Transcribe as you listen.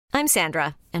I'm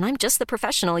Sandra, and I'm just the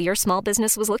professional your small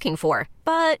business was looking for.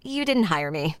 But you didn't hire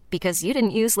me because you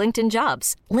didn't use LinkedIn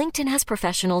Jobs. LinkedIn has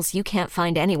professionals you can't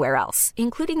find anywhere else,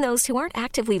 including those who aren't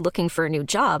actively looking for a new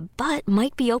job, but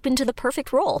might be open to the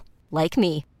perfect role, like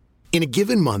me. In a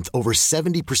given month, over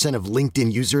 70% of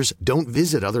LinkedIn users don't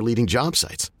visit other leading job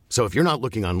sites. So if you're not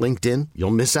looking on LinkedIn,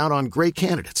 you'll miss out on great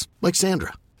candidates like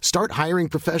Sandra. Start hiring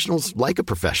professionals like a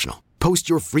professional. Post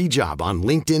your free job on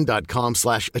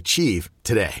linkedin.com/achieve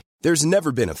today. There's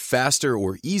never been a faster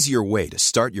or easier way to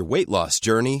start your weight loss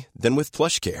journey than with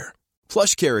PlushCare.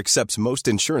 PlushCare accepts most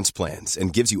insurance plans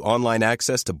and gives you online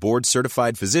access to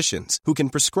board-certified physicians who can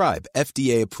prescribe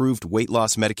FDA-approved weight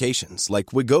loss medications like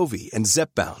Wegovy and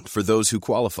Zepbound for those who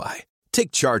qualify.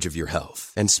 Take charge of your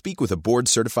health and speak with a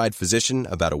board-certified physician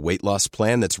about a weight loss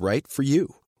plan that's right for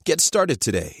you. Get started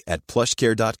today at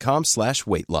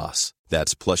plushcare.com/weight loss.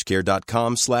 That's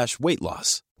plushcare.com/weight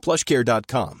loss.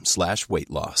 plushcare.com/weight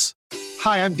loss.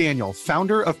 Hi, I'm Daniel,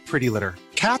 founder of Pretty Litter.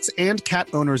 Cats and cat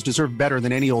owners deserve better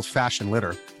than any old-fashioned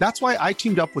litter. That's why I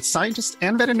teamed up with scientists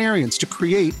and veterinarians to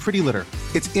create Pretty Litter.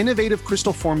 Its innovative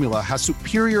crystal formula has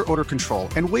superior odor control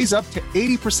and weighs up to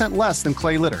 80% less than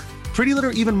clay litter. Pretty Litter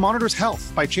even monitors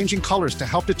health by changing colors to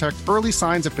help detect early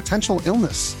signs of potential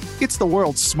illness. It's the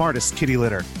world's smartest kitty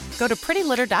litter. Go to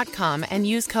prettylitter.com and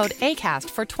use code ACAST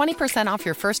for 20% off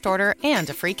your first order and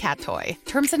a free cat toy.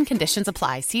 Terms and conditions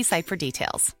apply. See site for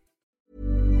details.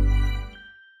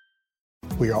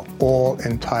 We are all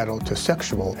entitled to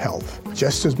sexual health,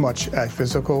 just as much as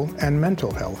physical and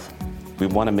mental health. We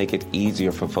want to make it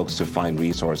easier for folks to find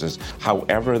resources.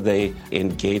 However they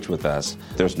engage with us,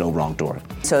 there's no wrong door.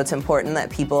 So it's important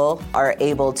that people are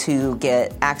able to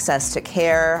get access to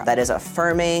care that is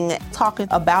affirming. Talking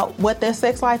about what their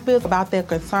sex life is, about their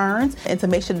concerns, and to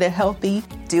make sure they're healthy.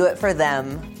 Do it for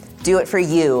them. Do it for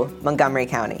you, Montgomery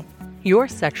County. Your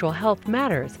sexual health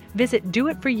matters. Visit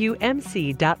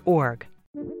doitforyoumc.org.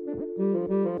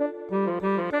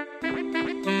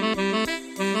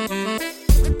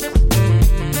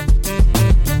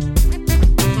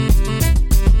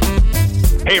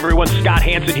 Hey everyone, Scott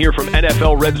Hansen here from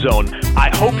NFL Red Zone. I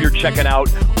hope you're checking out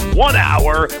 1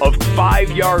 hour of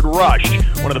 5-Yard Rush,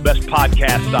 one of the best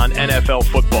podcasts on NFL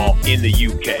football in the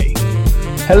UK.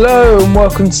 Hello and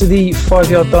welcome to the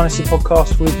 5-Yard Dynasty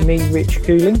podcast with me, Rich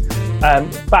Cooling.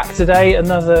 Back today,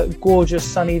 another gorgeous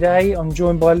sunny day. I'm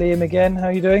joined by Liam again. How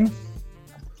are you doing?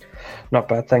 Not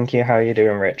bad, thank you. How are you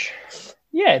doing, Rich?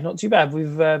 Yeah, not too bad. We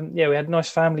had a nice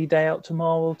family day out to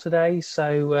Marwell today,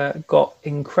 so got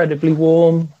incredibly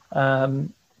warm.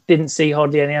 Didn't see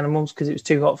hardly any animals because it was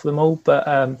too hot for them all.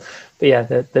 But yeah,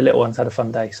 the little ones had a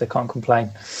fun day, so can't complain.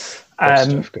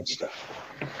 Good stuff.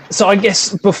 So I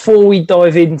guess before we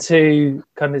dive into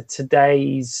kind of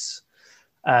today's,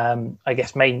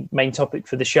 main topic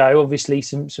for the show, obviously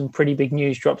some pretty big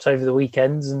news drops over the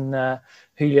weekends, and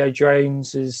Julio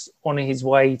Jones is on his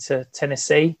way to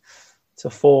Tennessee to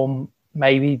form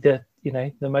maybe the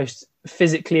most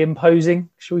physically imposing,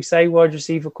 shall we say, wide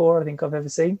receiver core I think I've ever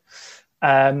seen.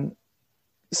 Liam,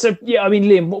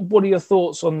 what are your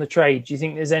thoughts on the trade? Do you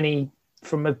think there's any,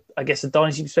 from a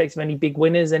dynasty perspective, any big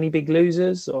winners, any big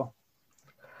losers? Or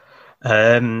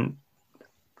I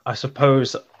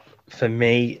suppose for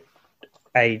me,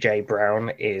 AJ Brown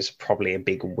is probably a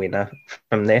big winner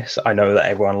from this. I know that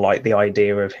everyone liked the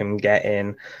idea of him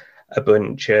getting a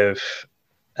bunch of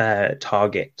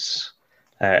targets,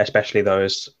 especially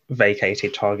those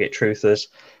vacated target truthers.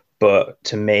 But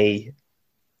to me,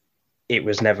 it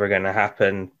was never going to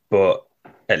happen. But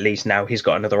at least now he's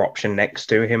got another option next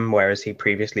to him, whereas he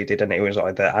previously didn't. It was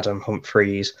either Adam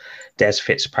Humphries, Des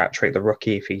Fitzpatrick, the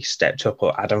rookie, if he stepped up,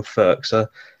 or Adam Ferkser.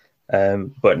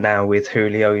 But now with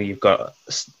Julio, you've got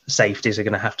safeties are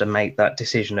going to have to make that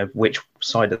decision of which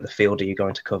side of the field are you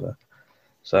going to cover.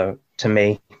 So to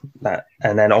me, that,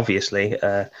 and then obviously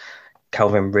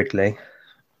Calvin Ridley.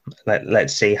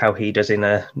 Let's see how he does in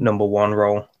a number one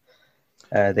role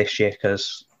this year,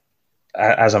 because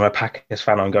as I'm a Packers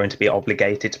fan, I'm going to be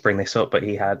obligated to bring this up, but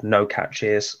he had no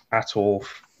catches at all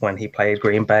when he played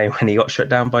Green Bay when he got shut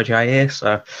down by Jair.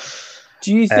 So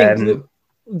do you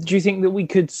think that we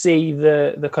could see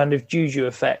the kind of Juju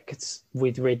effect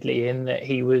with Ridley, in that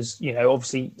he was,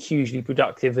 obviously hugely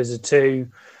productive as a 2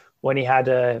 when he had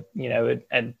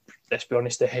and let's be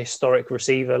honest, a historic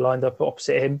receiver lined up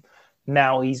opposite him.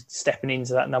 Now he's stepping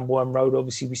into that number one role.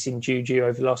 Obviously, we've seen Juju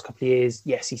over the last couple of years.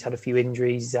 Yes, he's had a few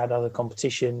injuries, he's had other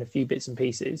competition, a few bits and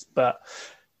pieces, but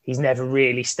he's never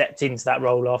really stepped into that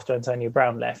role after Antonio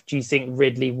Brown left. Do you think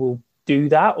Ridley will do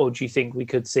that, or do you think we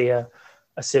could see a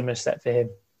similar step for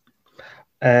him?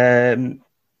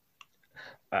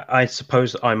 I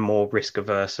suppose I'm more risk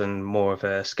averse and more of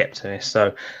a skeptic.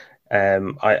 So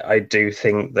I do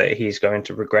think that he's going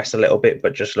to regress a little bit,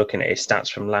 but just looking at his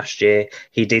stats from last year,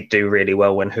 he did do really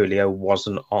well when Julio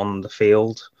wasn't on the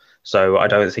field. So I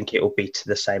don't think it will be to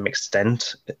the same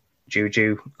extent.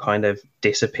 Juju kind of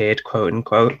disappeared, quote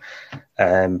unquote.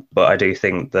 But I do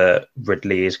think that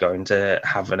Ridley is going to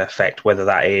have an effect, whether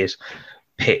that is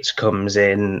Pitts comes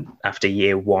in after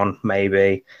year one,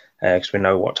 maybe, because we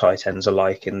know what tight ends are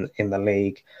like in the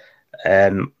league.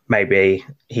 Maybe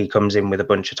he comes in with a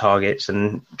bunch of targets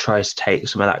and tries to take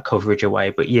some of that coverage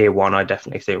away. But year one, I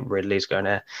definitely think Ridley's going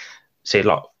to see a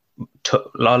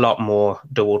lot more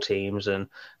double teams and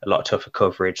a lot tougher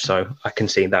coverage. So I can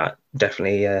see that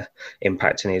definitely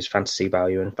impacting his fantasy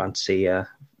value and fantasy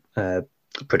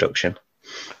production.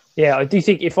 Yeah, I do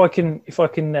think if I can,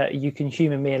 you can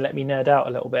humour me and let me nerd out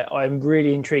a little bit. I'm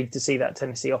really intrigued to see that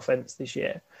Tennessee offense this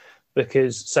year.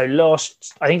 Because I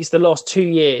think it's the last 2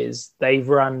 years, they've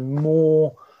run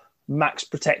more max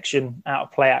protection out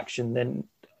of play action than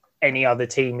any other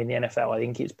team in the NFL. I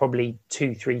think it's probably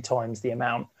 2-3 times the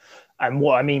amount. And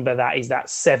what I mean by that is that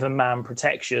 7-man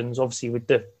protections, obviously with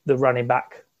the running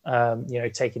back,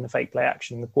 taking the fake play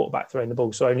action, the quarterback throwing the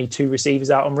ball. So only 2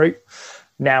 receivers out en route.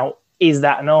 Now, is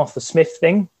that an Arthur Smith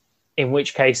thing? In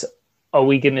which case, are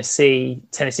we going to see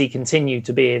Tennessee continue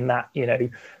to be in that,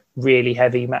 really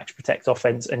heavy match protect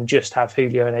offense and just have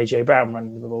Julio and AJ Brown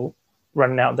running the ball,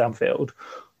 running out downfield?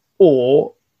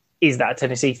 Or is that a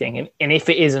Tennessee thing? And if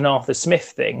it is an Arthur Smith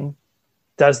thing,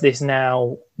 does this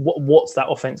now, what's that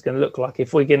offense going to look like?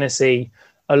 If we're going to see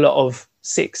a lot of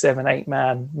 6, 7,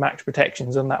 8-man max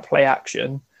protections on that play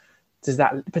action, does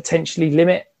that potentially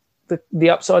limit the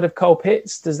upside of Kyle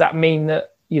Pitts? Does that mean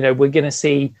that, we're going to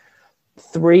see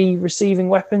 3 receiving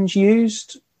weapons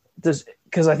used?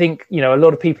 Because I think, a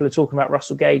lot of people are talking about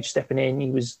Russell Gage stepping in. He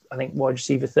was, I think, wide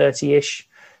receiver 30-ish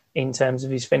in terms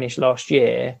of his finish last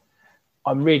year.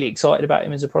 I'm really excited about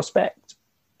him as a prospect,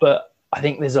 but I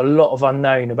think there's a lot of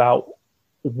unknown about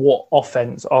what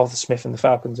offense Arthur Smith and the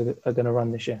Falcons are going to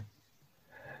run this year.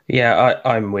 Yeah,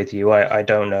 I'm with you. I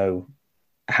don't know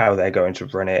how they're going to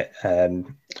run it.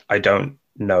 I don't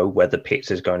know whether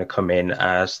Pitts is going to come in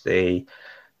as the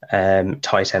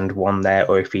tight end one there,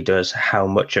 or if he does, how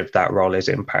much of that role is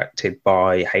impacted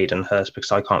by Hayden Hurst,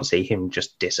 because I can't see him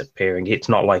just disappearing. It's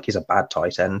not like he's a bad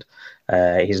tight end.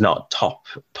 He's not top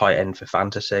tight end for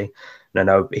fantasy.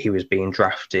 No, he was being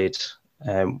drafted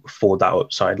for that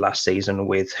upside last season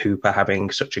with Hooper having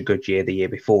such a good year the year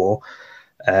before.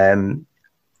 And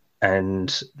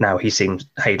now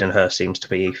Hayden Hurst seems to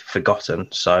be forgotten.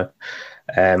 So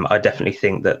I definitely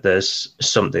think that there's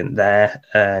something there.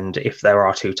 And if there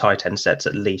are 2 tight end sets,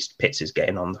 at least Pitts is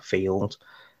getting on the field.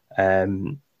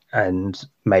 And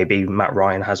maybe Matt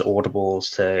Ryan has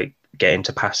audibles to get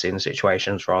into passing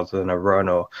situations rather than a run,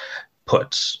 or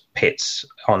puts Pitts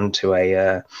onto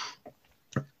a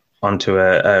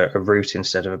route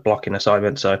instead of a blocking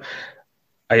assignment. So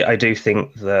I do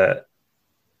think that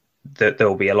there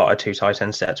will be a lot of 2 tight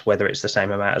end sets. Whether it's the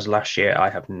same amount as last year, I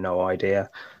have no idea.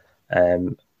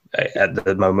 At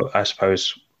the moment, I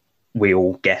suppose we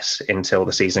all guess until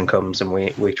the season comes, and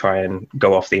we try and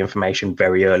go off the information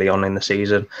very early on in the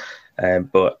season.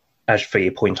 But as for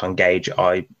your point on Gage,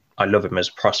 I love him as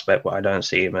a prospect, but I don't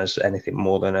see him as anything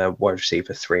more than a wide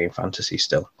receiver 3 in fantasy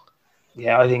still.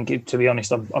 Yeah, I think, to be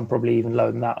honest, I'm probably even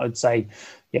lower than that. I'd say,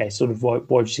 sort of wide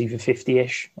receiver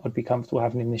 50-ish. I'd be comfortable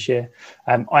having him this year.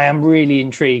 I am really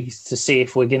intrigued to see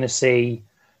if we're going to see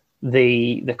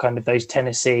the kind of those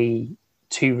Tennessee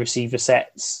 2 receiver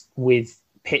sets with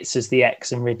Pitts as the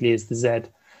X and Ridley as the Z.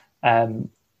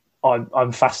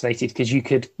 I'm fascinated because you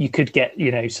could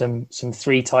get some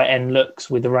 3 tight end looks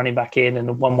with the running back in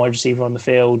and 1 wide receiver on the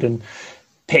field, and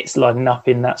Pitts lining up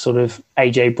in that sort of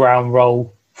AJ Brown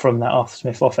role from that Arthur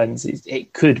Smith offense.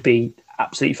 It could be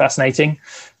absolutely fascinating.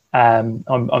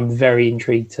 I'm very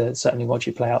intrigued to certainly watch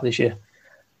it play out this year.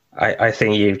 I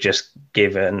think you've just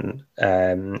given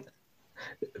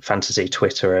fantasy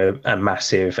Twitter a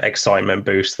massive excitement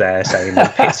boost there, saying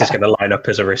that Pitts is going to line up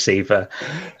as a receiver.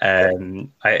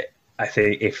 I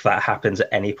think if that happens at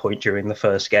any point during the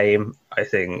first game, I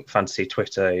think fantasy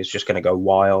Twitter is just going to go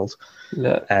wild.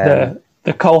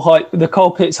 The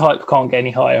Cole Pitts hype can't get any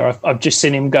higher. I've just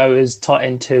seen him go as tight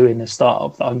end 2 in the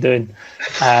startup that I'm doing.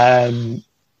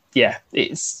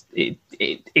 It's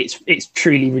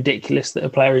truly ridiculous that a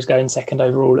player is going second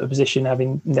overall at a position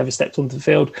having never stepped onto the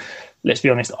field. Let's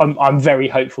be honest, I'm very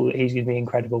hopeful that he's going to be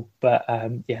incredible, but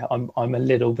I'm a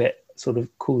little bit sort of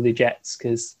cool the jets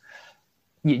because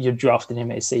you're drafting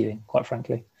him at his ceiling, quite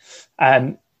frankly.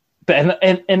 But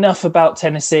enough about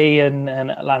Tennessee and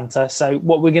Atlanta. So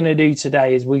what we're going to do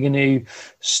today is we're going to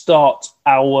start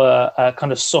our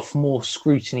kind of sophomore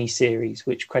scrutiny series,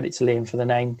 which credit to Liam for the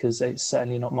name, because it's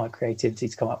certainly not my creativity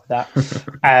to come up with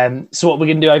that. So what we're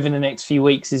going to do over the next few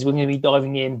weeks is we're going to be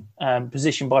diving in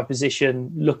position by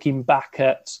position, looking back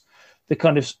at the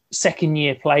kind of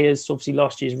second-year players, obviously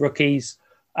last year's rookies,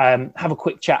 have a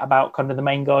quick chat about kind of the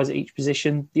main guys at each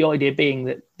position. The idea being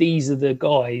that these are the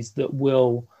guys that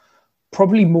will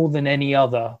probably more than any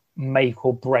other make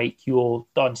or break your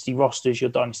dynasty rosters, your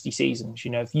dynasty seasons.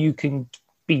 You know, if you can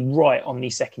be right on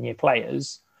these second year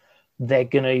players, they're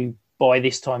going to, by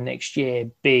this time next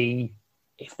year, be,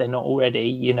 if they're not already,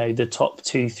 you know, the top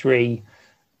 2-3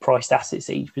 priced assets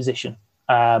at each position.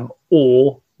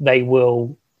 Or they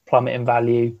will plummet in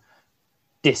value,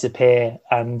 disappear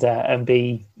and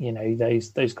be, you know,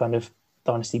 those kind of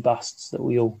dynasty busts that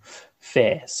we all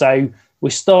fear. So we're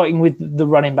starting with the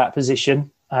running back position.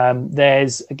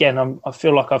 There's, again, I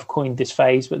feel like I've coined this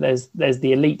phase, but there's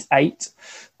the Elite 8.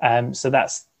 So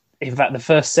that's, in fact, the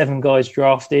first 7 guys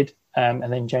drafted, and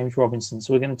then James Robinson.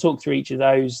 So we're going to talk through each of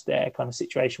those, their kind of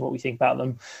situation, what we think about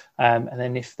them. And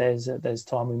then if there's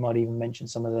time, we might even mention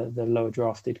some of the lower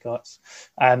drafted guys.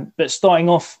 But starting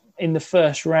off in the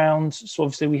first round, so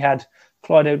obviously we had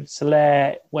Clyde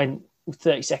Edwards-Helaire went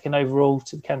 32nd overall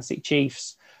to the Kansas City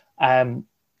Chiefs.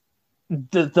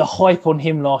 The hype on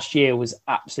him last year was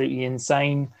absolutely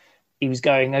insane. He was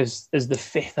going as the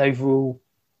 5th overall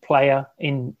player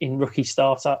in rookie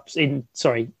startups, in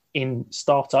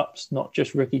startups, not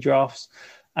just rookie drafts.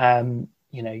 You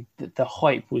know, the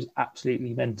hype was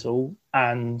absolutely mental,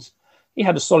 and he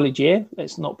had a solid year.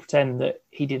 Let's not pretend that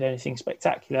he did anything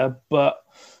spectacular, but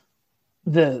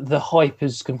the hype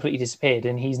has completely disappeared,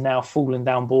 and he's now fallen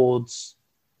down boards.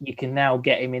 You can now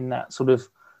get him in that sort of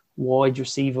wide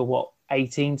receiver,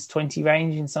 18 to 20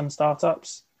 range in some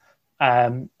startups.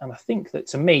 And I think that,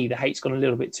 to me, the hate's gone a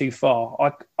little bit too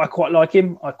far. I quite like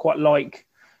him. I quite like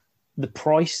the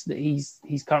price that he's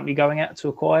currently going at to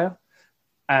acquire.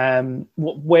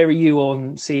 Where are you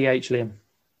on CEH, Liam?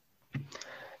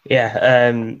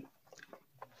 Yeah,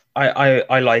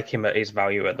 I like him at his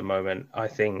value at the moment. I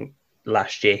think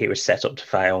last year he was set up to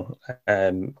fail.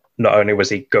 Not only was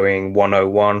he going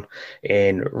 101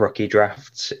 in rookie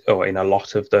drafts, or in a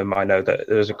lot of them, I know that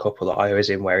there was a couple that I was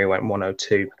in where he went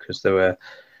 102 because there were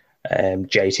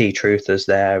JT Truthers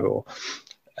there, or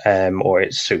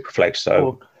it's Superflex.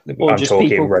 So or I'm just talking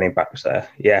people, running backs there.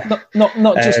 Yeah, not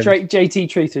just JT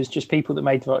Truthers, just people that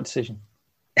made the right decision.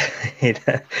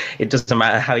 It doesn't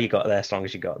matter how you got there as long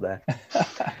as you got there.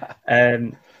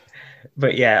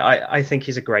 But yeah, I think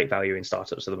he's a great value in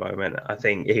startups at the moment. I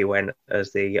think he went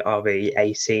as the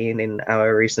RB18 in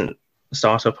our recent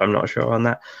startup. I'm not sure on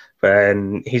that. But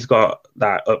he's got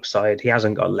that upside. He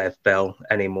hasn't got Lev Bell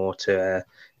anymore to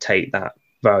take that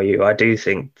value. I do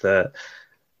think that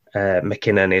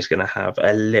McKinnon is going to have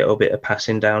a little bit of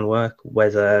passing down work.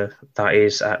 Whether that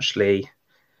is actually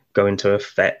going to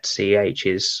affect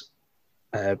CH's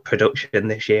production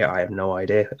this year, I have no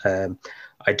idea.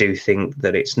 I do think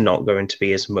that it's not going to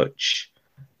be as much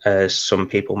as some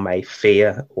people may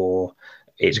fear, or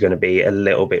it's going to be a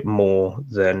little bit more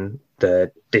than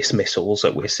the dismissals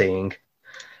that we're seeing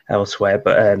elsewhere.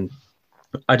 But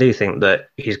I do think that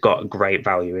he's got great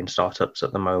value in startups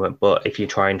at the moment. But if you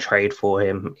try and trade for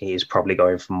him, he's probably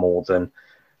going for more than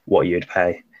what you'd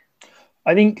pay.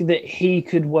 I think that he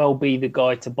could well be the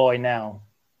guy to buy now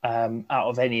out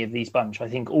of any of these bunch. I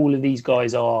think all of these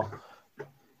guys are,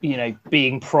 you know,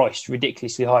 being priced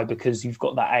ridiculously high because you've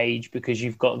got that age, because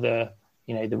you've got the,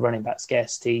 you know, the running back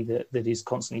scarcity that is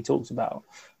constantly talked about.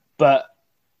 But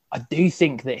I do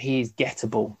think that he is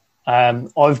gettable.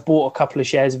 I've bought a couple of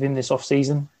shares of him this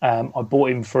offseason. I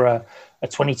bought him for a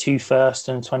 22 first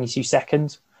and a 22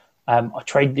 second. I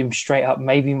traded him straight up.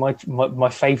 Maybe my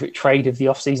favourite trade of the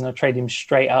offseason, I traded him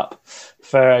straight up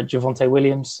for Javonte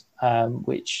Williams,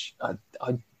 which I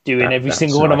do in every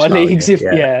single one of my leagues.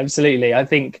 Yeah, absolutely. I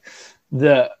think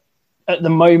that at the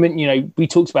moment, you know, we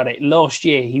talked about it last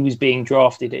year, he was being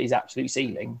drafted at his absolute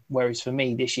ceiling. Whereas for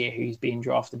me this year, he's being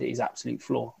drafted at his absolute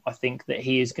floor. I think that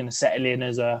he is going to settle in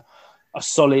as a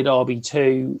solid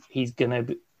RB2. He's going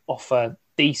to offer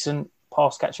decent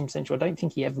pass catching potential. I don't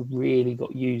think he ever really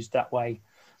got used that way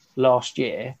last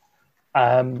year.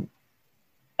 And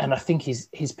I think his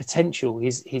potential,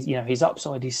 his his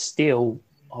upside is still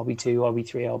RB2,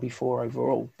 RB3, RB4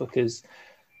 overall, because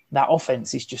that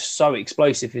offense is just so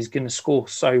explosive. He's going to score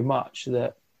so much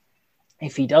that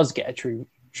if he does get a true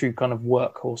kind of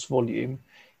workhorse volume,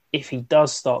 if he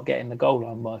does start getting the goal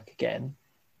line work again,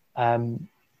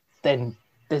 then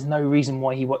there's no reason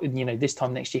why this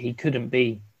time next year he couldn't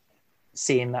be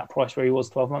seeing that price where he was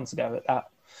 12 months ago at that,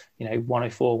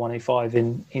 104, 105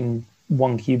 in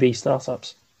one QB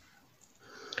startups.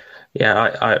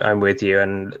 Yeah, I'm with you.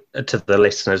 And to the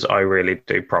listeners, I really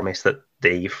do promise that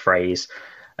the phrase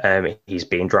he's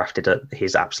being drafted at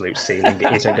his absolute ceiling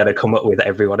isn't going to come up with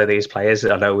every one of these players.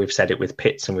 I know we've said it with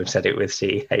Pitts and we've said it with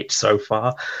CEH so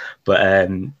far. But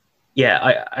I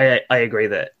agree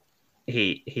that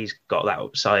he's got that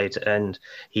upside, and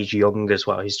he's young as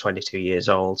well. He's 22 years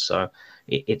old. So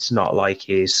it's not like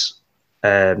he was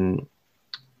a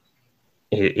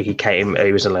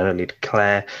Leonard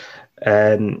Declare.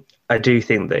 I do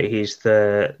think that he's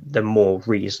the more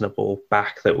reasonable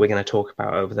back that we're going to talk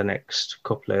about over the next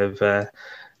couple of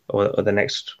or the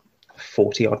next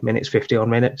 40 odd minutes, 50 odd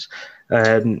minutes.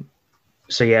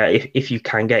 So yeah, if you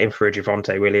can get him for a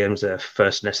Javonte Williams, a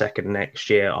first and a second next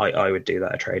year, I would do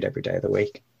that a trade every day of the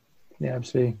week. Yeah,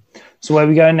 absolutely. So where are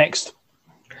we going next?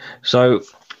 So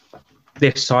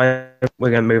this time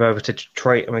we're going to move over to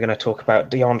Detroit and we're going to talk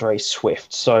about DeAndre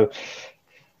Swift. So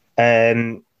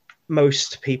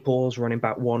most people's running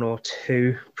back 1 or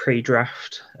 2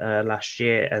 pre-draft last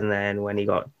year, and then when he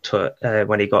got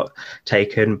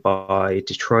taken by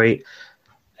Detroit,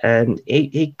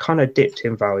 he kind of dipped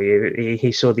in value.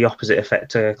 He saw the opposite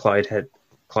effect to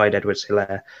Clyde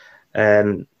Edwards-Helaire.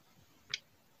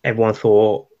 Everyone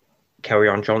thought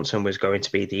Kerryon Johnson was going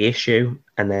to be the issue,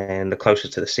 and then the closer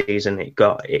to the season it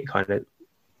got, it kind of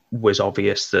was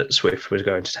obvious that Swift was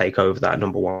going to take over that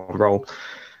number 1 role.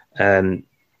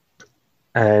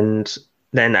 And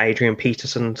then Adrian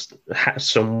Peterson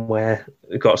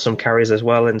got some carries as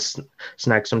well and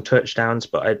snagged some touchdowns.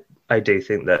 But I do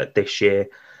think that this year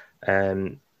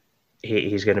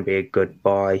he's going to be a good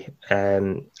buy.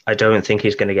 I don't think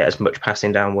he's going to get as much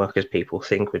passing down work as people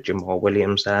think with Jamal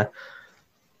Williams there.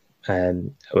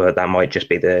 Well, that might just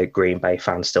be the Green Bay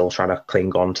fans still trying to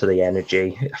cling on to the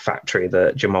energy factory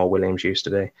that Jamal Williams used to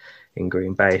be in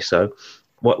Green Bay. So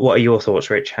what are your thoughts,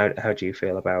 Rich? How do you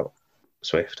feel about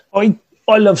Swift? I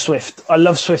love Swift. I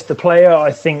love Swift, the player.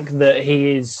 I think that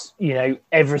he is,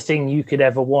 everything you could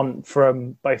ever want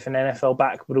from both an NFL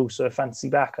back, but also a fantasy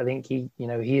back. I think he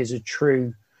is a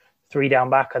true 3-down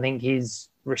back. I think his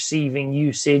receiving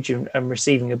usage and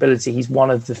receiving ability, he's one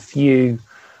of the few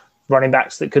running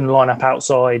backs that can line up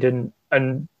outside and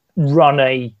run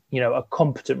a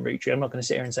competent route tree. I'm not going to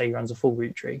sit here and say he runs a full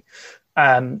route tree.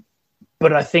 But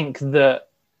I think that,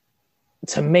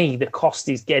 to me, the cost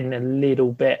is getting a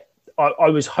little bit... I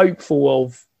was hopeful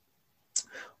of,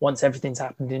 once everything's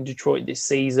happened in Detroit this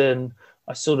season,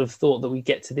 I sort of thought that we'd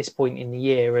get to this point in the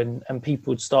year and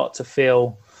people would start to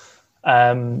feel,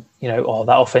 that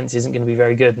offense isn't going to be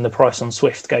very good and the price on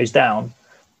Swift goes down.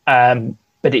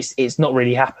 But it's not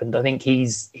really happened. I think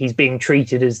he's being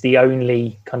treated as the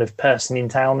only kind of person in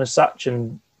town as such,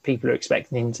 and people are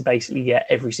expecting him to basically get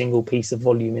every single piece of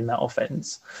volume in that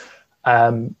offense.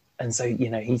 And so,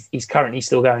 he's currently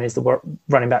still going as the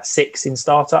running back 6 in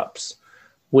startups,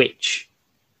 which,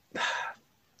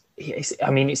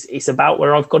 it's about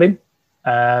where I've got him.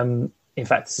 In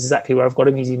fact, it's exactly where I've got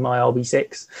him. He's in my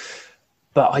RB6.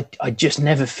 But I just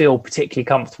never feel particularly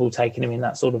comfortable taking him in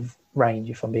that sort of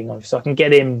range, if I'm being honest. So I can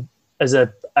get him as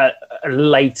a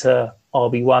later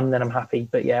RB1, then I'm happy.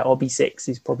 But yeah, RB6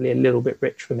 is probably a little bit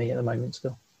rich for me at the moment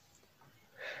still.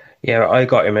 Yeah, I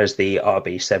got him as the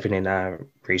RB7 in our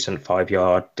recent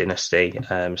 5-yard dynasty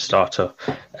startup.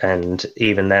 And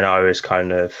even then I was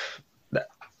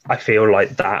I feel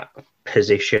like that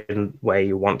position where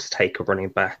you want to take a running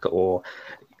back or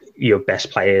your best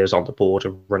players on the board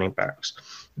of running backs,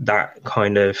 that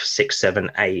kind of 6, 7,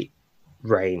 8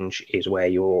 range is where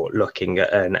you're looking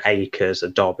at an Akers, a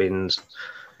Dobbins,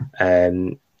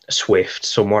 Swift,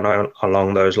 someone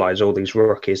along those lines, all these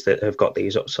rookies that have got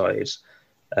these upsides.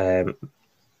 And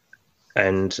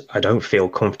I don't feel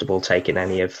comfortable taking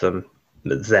any of them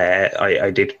there. I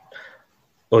did,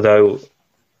 although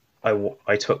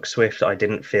I took Swift, I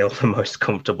didn't feel the most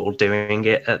comfortable doing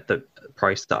it at the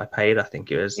price that I paid. I think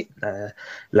it was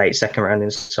late second round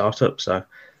in startup. So,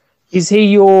 is he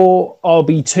your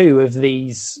RB2 of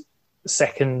these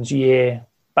second year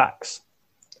backs?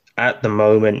 At the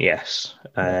moment, yes.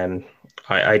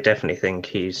 I definitely think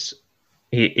he's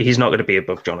not going to be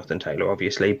above Jonathan Taylor,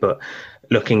 obviously, but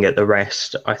looking at the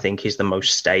rest, I think he's the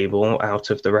most stable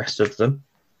out of the rest of them.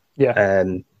 Yeah.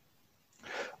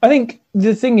 I think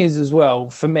the thing is as well,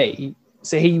 for me,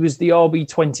 so he was the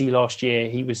RB20 last year.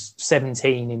 He was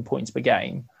 17 in points per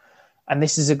game. And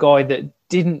this is a guy that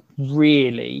didn't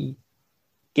really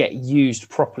get used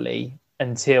properly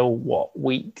until,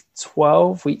 week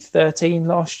 12, week 13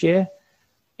 last year.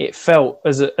 it felt,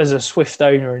 as a Swift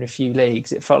owner in a few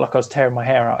leagues, it felt like I was tearing my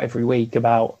hair out every week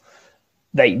about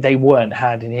they weren't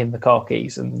handing him the car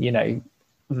keys, and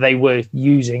they were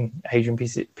using Adrian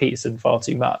Peterson far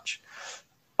too much.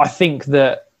 I think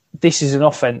that this is an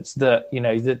offense that,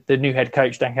 the new head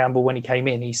coach, Dan Campbell, when he came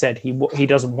in, he said he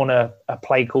doesn't want a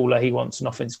play caller. He wants an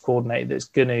offensive coordinator that's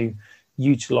going to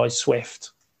utilize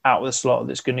Swift out of the slot,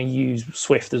 that's going to use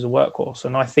Swift as a workhorse.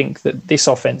 And I think that this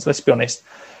offense, let's be honest,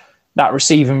 that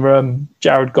receiving room,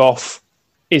 Jared Goff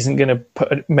isn't going to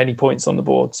put many points on the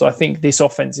board. So I think this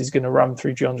offense is going to run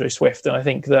through DeAndre Swift. And I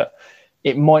think that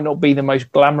it might not be the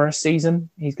most glamorous season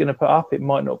he's going to put up. It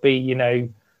might not be,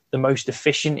 the most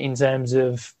efficient in terms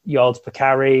of yards per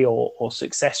carry or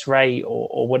success rate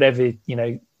or whatever,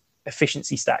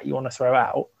 efficiency stat you want to throw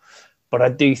out. But I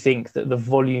do think that the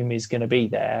volume is going to be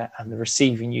there and the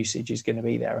receiving usage is going to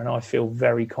be there. And I feel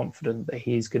very confident that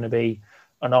he is going to be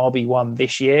an RB1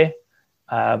 this year.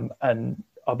 And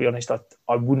I'll be honest,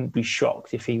 I wouldn't be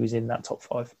shocked if he was in that top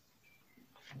 5.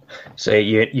 So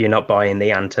you're not buying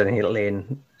the Anthony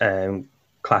Lynn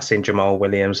class in Jamal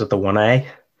Williams of the 1A?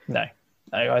 No,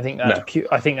 I think that's pure.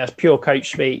 I think that's pure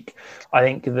coach speak. I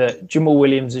think that Jamal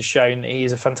Williams has shown that he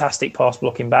is a fantastic pass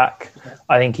blocking back.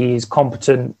 I think he is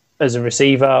competent as a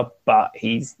receiver, but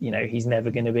he's never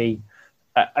going to be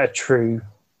a true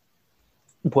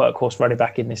workhorse running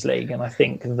back in this league. And I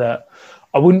think that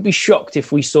I wouldn't be shocked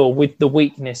if we saw, with the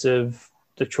weakness of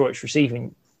Detroit's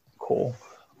receiving core,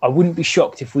 I wouldn't be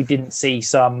shocked if we didn't see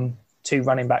some 2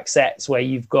 running back sets where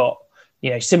you've got,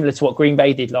 similar to what Green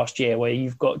Bay did last year, where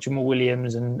you've got Jamal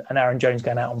Williams and Aaron Jones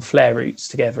going out on flare routes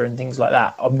together and things like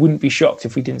that. I wouldn't be shocked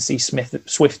if we didn't see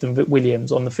Swift and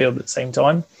Williams on the field at the same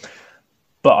time.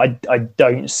 But I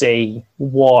don't see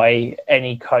why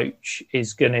any coach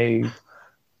is going to,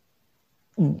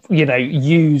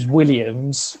 use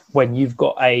Williams when you've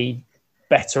got a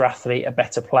better athlete, a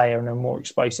better player, and a more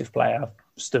explosive player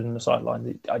stood on the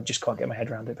sideline. I just can't get my head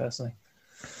around it personally.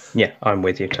 Yeah, I'm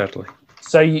with you totally.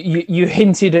 So you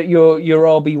hinted at your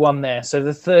RB1 there. So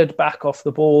the third back off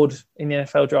the board in the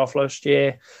NFL draft last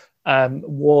year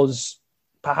was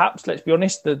perhaps, let's be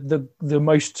honest, the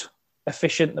most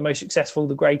efficient, the most successful,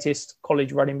 the greatest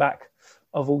college running back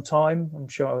of all time. I'm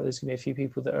sure there's going to be a few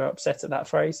people that are upset at that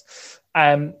phrase.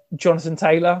 Jonathan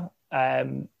Taylor,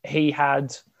 he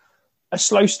had a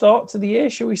slow start to the year,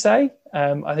 shall we say.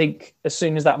 I think as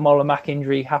soon as that Marlon Mack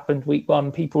injury happened week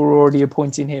 1, people were already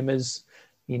appointing him as,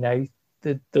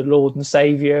 the Lord and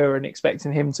Saviour and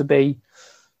expecting him to be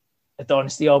a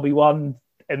dynasty RB1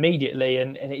 immediately.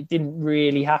 And it didn't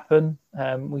really happen.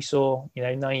 We saw,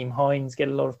 Nyheim Hines get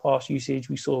a lot of pass usage.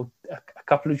 We saw a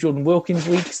couple of Jordan Wilkins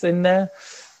weeks in there.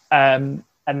 And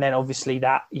then obviously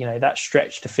that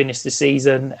stretch to finish the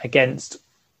season against,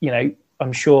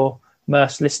 I'm sure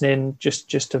Merce listening just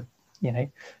to,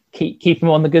 keep him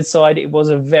on the good side. It was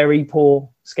a very poor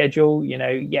schedule.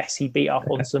 Yes, he beat up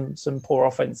on some poor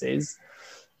offenses.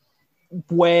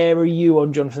 Where are you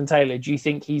on Jonathan Taylor? Do you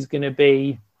think he's going to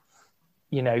be,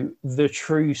 the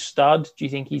true stud? Do you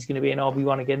think he's going to be an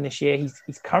RB1 again this year?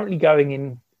 He's currently going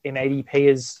in ADP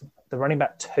as the running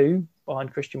back 2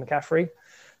 behind Christian McCaffrey.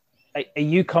 Are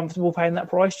you comfortable paying that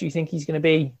price? Do you think he's going to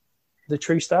be the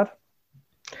true stud?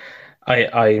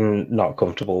 I'm not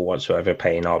comfortable whatsoever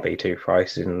paying RB2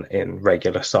 price in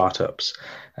regular startups.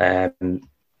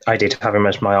 I did have him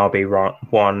as my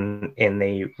RB1 in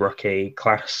the rookie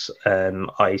class.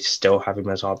 I still have him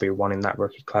as RB1 in that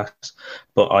rookie class,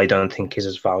 but I don't think he's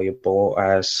as valuable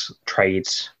as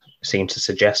trades seem to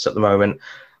suggest at the moment.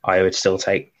 I would still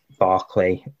take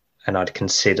Barkley, and I'd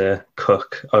consider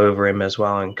Cook over him as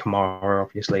well, and Kamara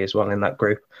obviously as well in that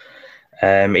group.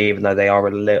 Even though they are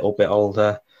a little bit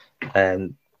older,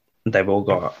 they've all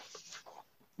got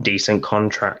decent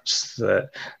contracts.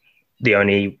 The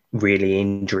only really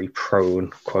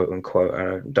injury-prone, quote-unquote,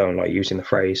 I don't like using the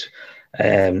phrase,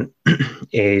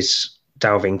 is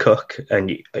Dalvin Cook.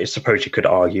 And I suppose you could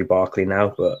argue Barkley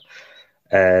now, but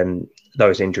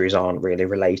those injuries aren't really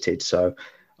related. So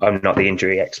I'm not the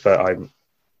injury expert.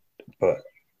 But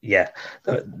yeah,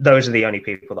 those are the only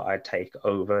people that I'd take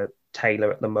over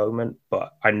Taylor at the moment,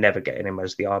 but I'm never getting him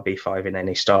as the RB5 in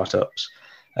any startups.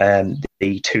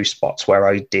 The 2 spots where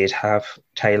I did have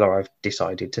Taylor, I've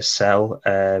decided to sell.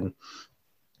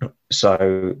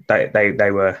 So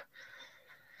they were,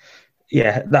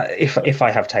 that if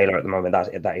I have Taylor at the moment,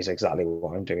 that is exactly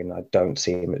what I'm doing. I don't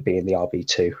see him being the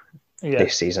RB2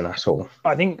 this season at all.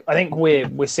 I think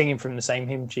we're singing from the same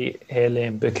hymn sheet here,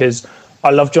 Liam, because I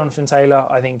love Jonathan Taylor.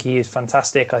 I think he is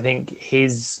fantastic. I think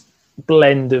his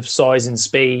blend of size and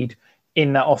speed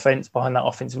in that offense, behind that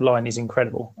offensive line, is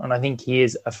incredible. And I think he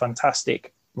is a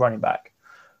fantastic running back.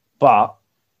 but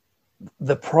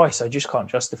the price I just can't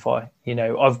justify. You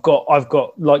know, I've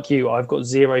got like you, I've got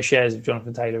 0 shares of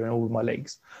Jonathan Taylor in all of my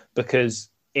leagues, because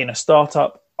in a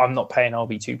startup, I'm not paying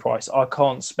RB2 price. I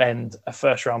can't spend a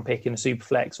first round pick in a super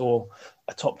flex or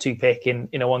a top 2 pick in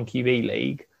a 1QB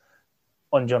league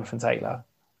on Jonathan Taylor.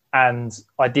 And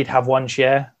I did have 1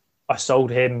 share. I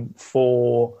sold him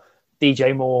for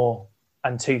DJ Moore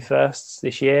and 2 firsts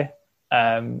this year.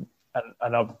 And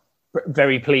I'm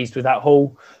very pleased with that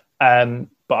haul.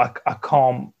 But I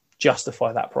can't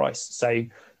justify that price. So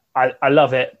I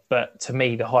love it. But to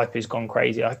me, the hype has gone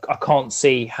crazy. I can't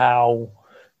see how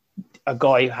a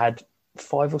guy who had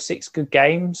 5 or 6 good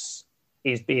games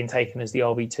is being taken as the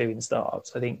RB2 in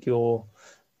startups. I think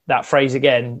that phrase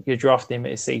again, you're drafting him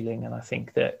at his ceiling. And I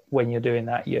think that when you're doing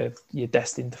that, you're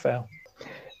destined to fail.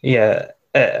 Yeah.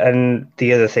 And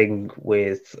the other thing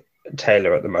with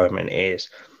Taylor at the moment is,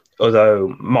 although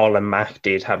Marlon Mack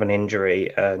did have an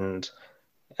injury and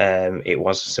it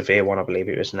was a severe one, I believe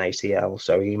it was an ACL,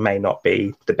 so he may not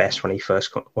be the best when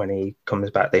he comes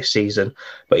back this season,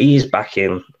 but he is back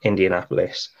in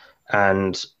Indianapolis,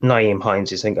 and Nyheim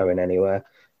Hines isn't going anywhere,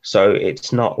 so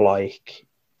it's not like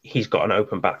he's got an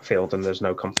open backfield and there's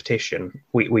no competition.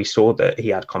 We saw that he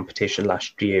had competition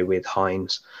last year with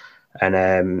Hines, and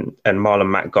Marlon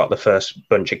Mack got the first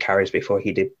bunch of carries before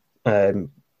he did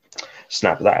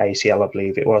snap that ACL, I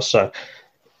believe it was. So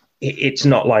it's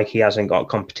not like he hasn't got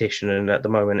competition, and at the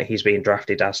moment he's being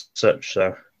drafted as such.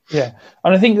 So yeah,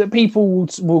 and I think that people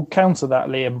will counter that,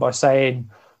 Liam, by saying,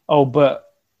 "Oh,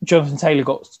 but Jonathan Taylor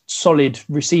got solid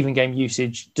receiving game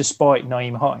usage despite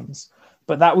Nyheim Hines,"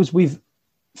 but that was with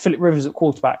Philip Rivers at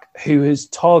quarterback, who has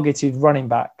targeted running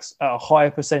backs at a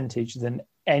higher percentage than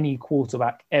any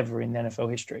quarterback ever in NFL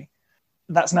history.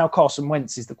 That's now Carson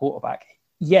Wentz is the quarterback.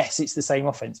 Yes, it's the same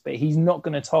offense, but he's not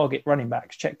going to target running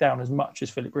backs check down as much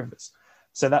as Philip Rivers.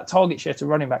 So that target share to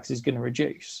running backs is going to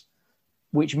reduce,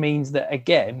 which means that,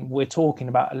 again, we're talking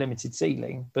about a limited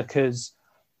ceiling, because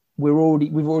we've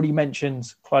already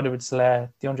mentioned Clyde Edwards-Helaire,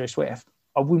 DeAndre Swift.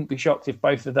 I wouldn't be shocked if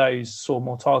both of those saw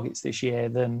more targets this year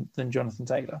than Jonathan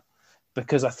Taylor,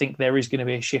 because I think there is going to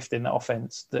be a shift in that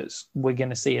offense we're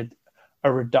going to see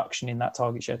a reduction in that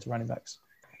target share to running backs.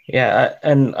 Yeah,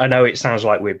 and I know it sounds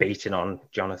like we're beating on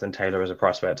Jonathan Taylor as a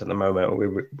prospect at the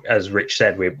moment. As Rich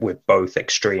said, we're both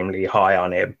extremely high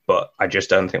on him, but I just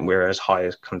don't think we're as high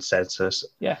as consensus.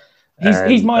 Yeah,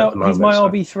 he's my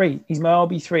RB3. He's my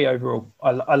RB3 overall.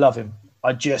 I love him.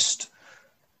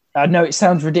 I know it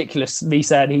sounds ridiculous me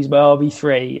saying he's my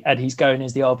RB3 and he's going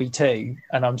as the RB2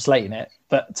 and I'm slating it,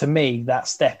 but to me that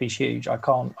step is huge. I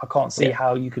can't see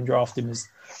how you can draft him as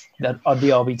the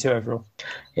RB2 overall.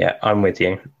 Yeah, I'm with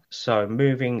you. So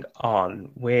moving on,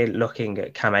 we're looking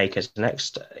at Cam Akers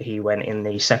next. He went in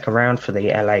the second round for the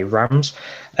LA Rams.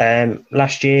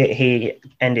 Last year, he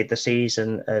ended the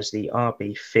season as the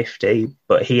RB50,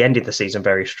 but he ended the season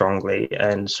very strongly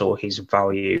and saw his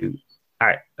value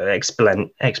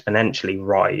exponentially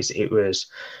rise. It was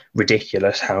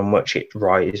ridiculous how much it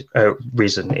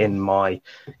risen in my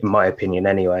opinion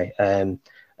anyway.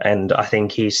 And I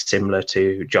think he's similar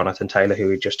to Jonathan Taylor, who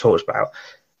we just talked about,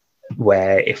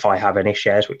 where if I have any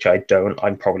shares, which I don't,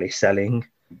 I'm probably selling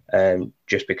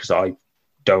just because I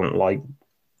don't like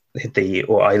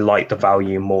I like the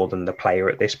value more than the player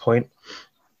at this point.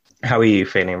 How are you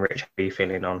feeling, Rich? How are you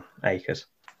feeling on Akers?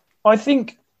 I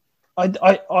think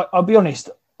I'll be honest.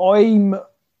 I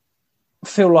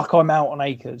feel like I'm out on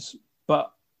Akers,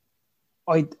 but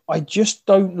I just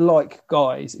don't like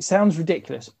guys. It sounds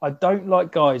ridiculous. I don't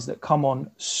like guys that come on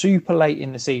super late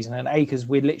in the season. And Akers,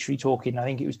 we're literally talking, I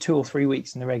think it was 2 or 3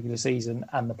 weeks in the regular season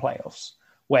and the playoffs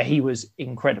where he was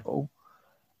incredible.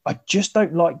 I just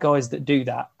don't like guys that do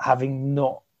that, having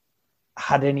not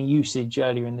had any usage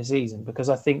earlier in the season, because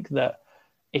I think that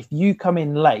if you come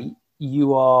in late,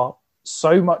 you are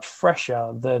so much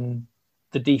fresher than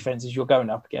the defenses you're going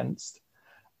up against.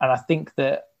 And I think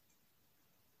that,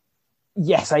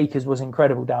 yes, Akers was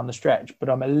incredible down the stretch, but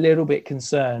I'm a little bit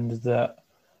concerned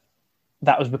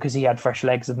that was because he had fresh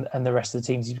legs and the rest of the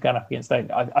teams he was going up against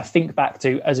don't. I think back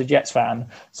to, as a Jets fan,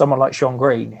 someone like Sean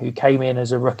Green, who came in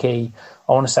as a rookie,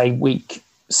 I want to say week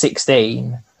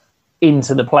 16,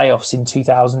 into the playoffs in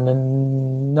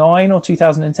 2009 or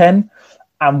 2010,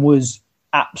 and was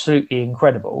absolutely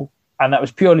incredible. And that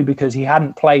was purely because he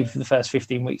hadn't played for the first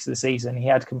 15 weeks of the season. He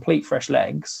had complete fresh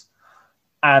legs.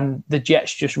 And the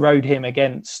Jets just rode him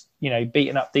against,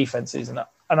 beating up defenses. And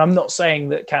I'm not saying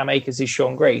that Cam Akers is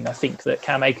Sean Green. I think that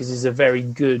Cam Akers is a very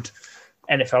good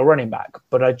NFL running back.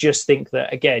 But I just think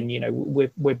that, again,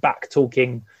 we're back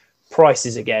talking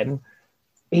prices again.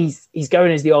 He's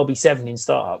going as the RB7 in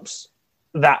startups.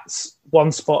 that's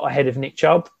one spot ahead of Nick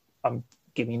Chubb. I'm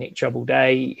giving Nick Chubb all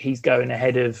day. He's going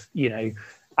ahead of,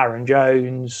 Aaron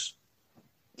Jones.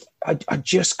 I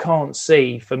just can't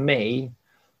see, for me,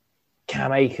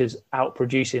 Cam Akers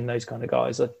outproducing those kind of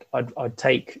guys. I'd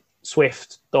take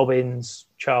Swift, Dobbins,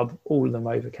 Chubb, all of them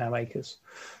over Cam Akers.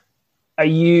 Are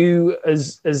you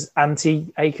as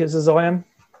anti-Akers as I am?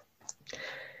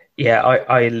 Yeah,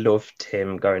 I loved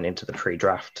him going into the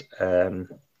pre-draft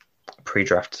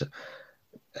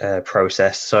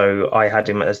process. So I had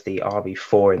him as the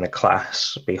RB4 in the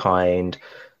class behind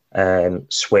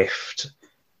Swift,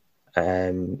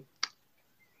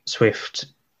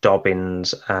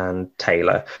 Dobbins, and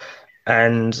Taylor,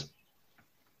 and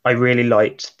I really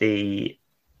liked the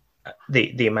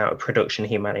amount of production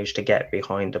he managed to get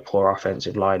behind a poor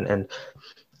offensive line. And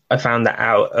I found that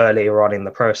out earlier on in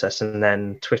the process, and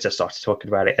then Twitter started talking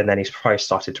about it, and then his price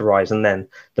started to rise. And then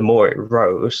the more it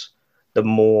rose, the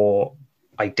more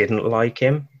I didn't like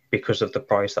him because of the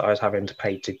price that I was having to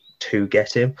pay to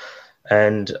get him.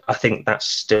 And I think that's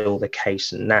still the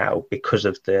case now because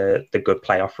of the good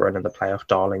playoff run and the playoff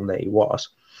darling that he was,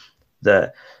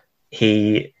 that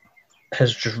he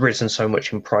has just risen so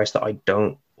much in price that I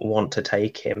don't want to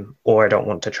take him, or I don't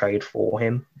want to trade for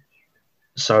him.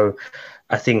 So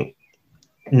I think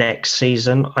next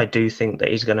season, I do think that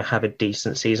he's going to have a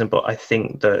decent season, but I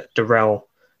think that Darrell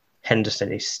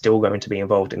Henderson is still going to be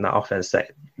involved in that offense.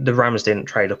 That the Rams didn't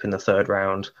trade up in the third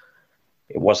round.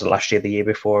 It wasn't last year, the year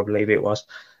before, I believe it was,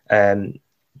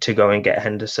 to go and get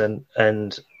Henderson.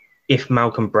 And if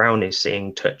Malcolm Brown is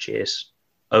seeing touches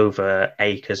over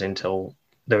Akers until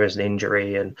there is an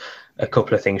injury and a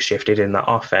couple of things shifted in that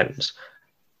offense,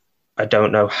 I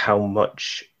don't know how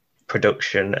much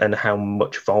production and how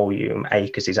much volume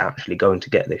Akers is actually going to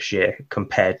get this year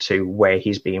compared to where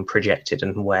he's being projected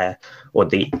and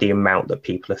the amount that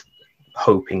people are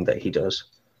hoping that he does.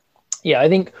 Yeah, I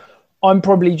think I'm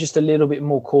probably just a little bit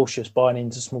more cautious buying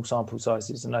into small sample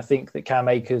sizes. And I think that Cam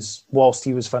Akers, whilst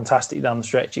he was fantastic down the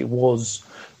stretch, it was,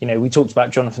 we talked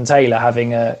about Jonathan Taylor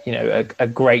having a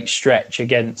great stretch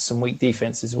against some weak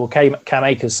defenses. Well, Cam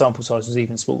Akers' sample size was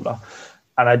even smaller.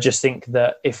 And I just think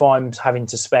that if I'm having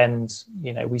to spend,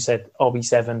 we said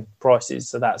RB7 prices,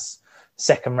 so that's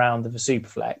second round of a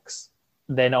Superflex,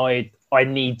 then I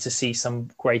need to see some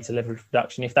greater level of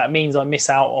production. If that means I miss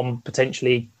out on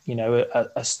potentially,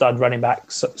 a stud running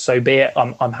back, so be it.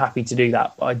 I'm happy to do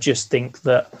that. But I just think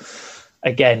that,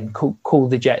 again, cool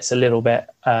the Jets a little bit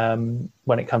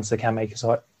when it comes to the Cam Akers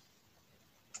side.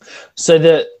 So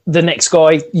the next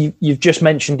guy, you've just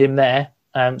mentioned him there.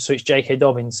 So it's J.K.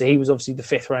 Dobbins. So he was obviously the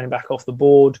fifth running back off the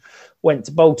board, went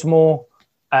to Baltimore.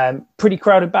 Pretty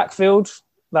crowded backfield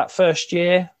that first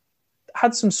year.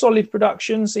 Had some solid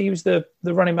production. So he was the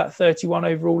running back 31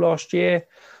 overall last year.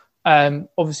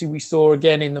 Obviously, we saw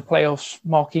again in the playoffs,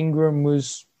 Mark Ingram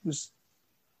was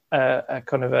a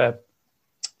kind of a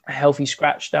healthy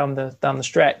scratch down the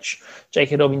stretch.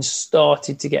 J.K. Dobbins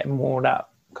started to get more of that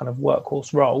kind of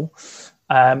workhorse role.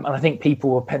 And I think people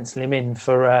were penciling him in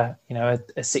for a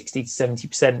 60 to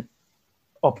 70%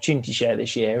 opportunity share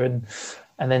this year.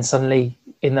 And then suddenly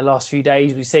in the last few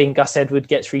days, we've seen Gus Edwards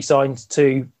gets re-signed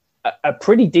to a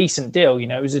pretty decent deal.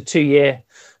 It was a 2-year,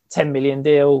 $10 million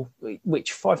deal,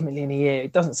 which $5 million a year,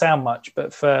 it doesn't sound much,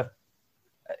 but for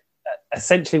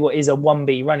essentially what is a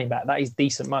 1B running back, that is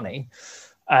decent money.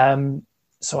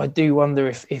 So I do wonder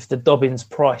if the Dobbins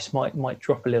price might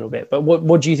drop a little bit. But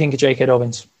what do you think of J.K.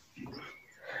 Dobbins?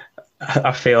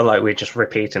 I feel like we're just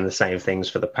repeating the same things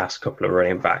for the past couple of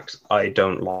running backs. I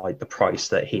don't like the price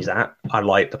that he's at. I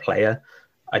like the player.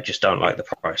 I just don't like the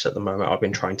price at the moment. I've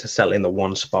been trying to sell in the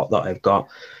one spot that I've got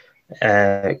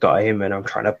him, and I'm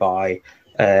trying to buy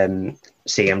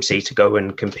CMC to go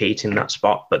and compete in that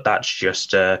spot. But that's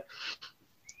just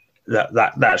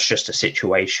that's just a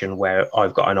situation where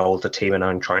I've got an older team and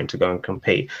I'm trying to go and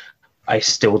compete. I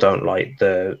still don't like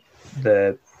the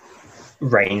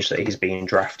range that he's being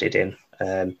drafted in.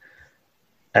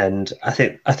 And I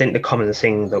think the common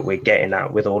thing that we're getting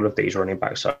at with all of these running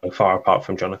backs so far, apart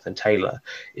from Jonathan Taylor,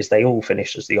 is they all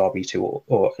finished as the RB2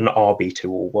 or an RB2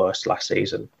 or worse last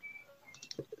season.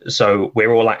 So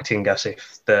we're all acting as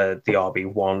if the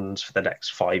RB1s for the next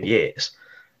 5 years.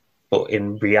 But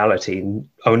in reality,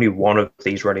 only one of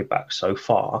these running backs so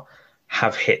far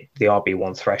have hit the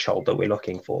RB1 threshold that we're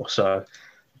looking for. So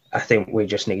I think we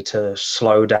just need to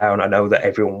slow down. I know that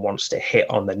everyone wants to hit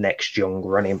on the next young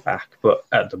running back, but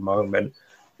at the moment,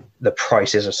 the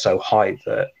prices are so high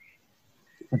that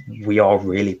we are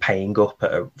really paying up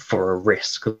for a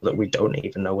risk that we don't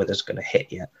even know whether it's going to hit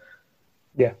yet.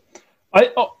 Yeah.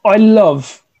 I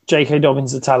love J.K.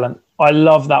 Dobbins, the talent. I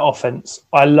love that offense.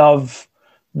 I love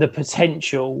the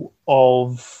potential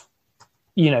of,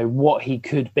 what he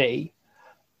could be,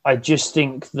 I just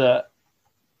think that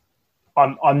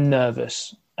I'm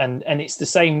nervous. And it's the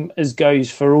same as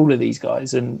goes for all of these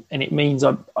guys. And it means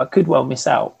I could well miss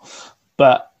out.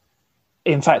 But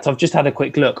in fact, I've just had a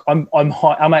quick look.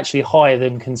 I'm actually higher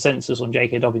than consensus on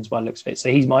J.K. Dobbins by the looks of it.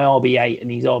 So he's my RB8 and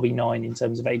he's RB9 in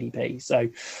terms of ADP. So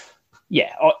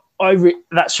yeah,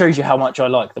 that shows you how much I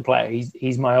like the player.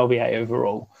 He's my RB8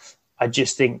 overall. I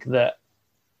just think that,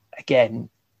 again,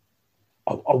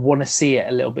 I want to see it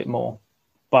a little bit more.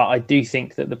 But I do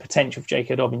think that the potential of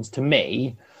J.K. Dobbins, to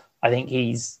me, I think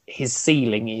his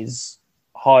ceiling is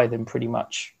higher than pretty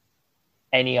much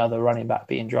any other running back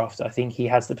being drafted. I think he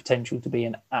has the potential to be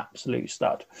an absolute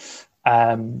stud.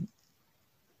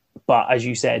 But as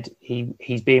you said,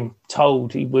 he's being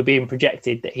told, we're being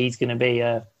projected that he's going to be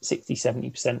a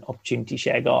 60-70% opportunity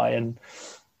share guy. And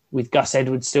with Gus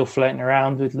Edwards still floating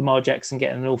around, with Lamar Jackson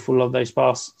getting an awful lot of those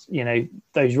passes,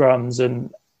 those runs,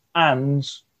 and an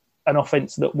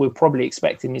offense that we're probably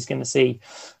expecting is going to see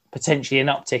potentially an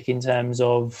uptick in terms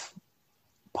of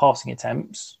passing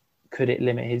attempts, could it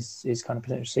limit his kind of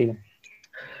potential ceiling?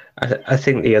 I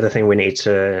think the other thing we need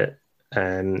to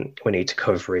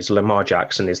cover is Lamar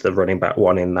Jackson is the running back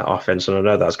one in that offense, and I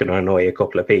know that's going to annoy a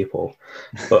couple of people,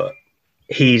 but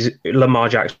Lamar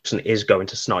Jackson is going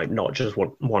to snipe not just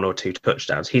one or two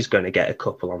touchdowns. He's going to get a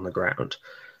couple on the ground.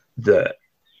 That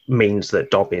means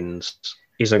that Dobbins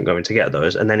isn't going to get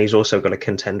those. And then he's also going to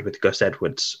contend with Gus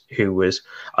Edwards, who was,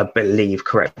 I believe,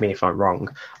 correct me if I'm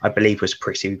wrong, I believe was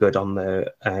pretty good on the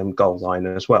goal line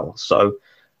as well. So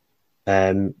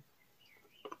I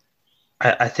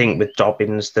think with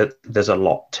Dobbins that there's a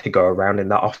lot to go around in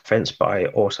that offense, but I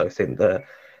also think that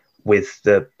with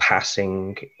the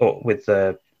passing, or with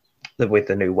the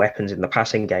new weapons in the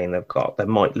passing game they've got, they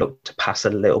might look to pass a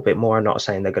little bit more. I'm not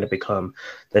saying they're going to become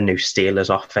the new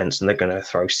Steelers offense and they're going to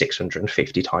throw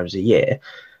 650 times a year.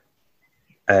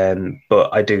 But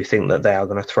I do think that they are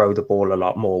going to throw the ball a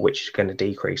lot more, which is going to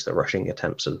decrease the rushing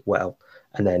attempts as well.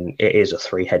 And then it is a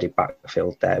three-headed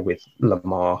backfield there with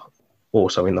Lamar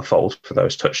also in the fold for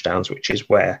those touchdowns, which is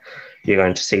where you're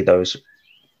going to see those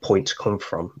points come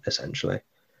from, essentially.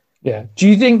 Yeah. Do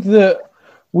you think that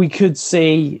we could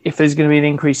see if there's going to be an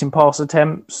increase in pass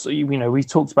attempts? We've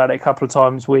talked about it a couple of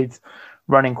times with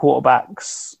running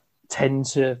quarterbacks tend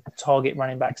to target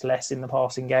running backs less in the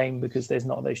passing game because there's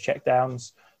not those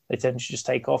checkdowns. They tend to just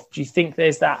take off. Do you think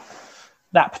there's that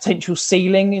potential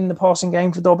ceiling in the passing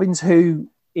game for Dobbins, who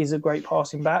is a great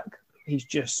passing back? He's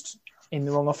just in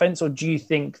the wrong offense. Or do you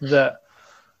think that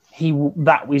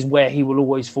that is where he will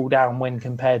always fall down when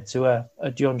compared to a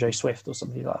DeAndre Swift or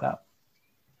something like that?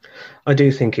 I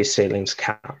do think his ceiling's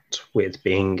capped with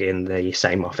being in the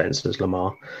same offense as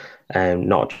Lamar,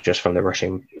 not just from the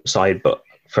rushing side, but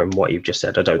from what you've just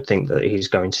said. I don't think that he's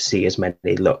going to see as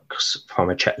many looks from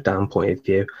a check down point of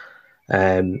view.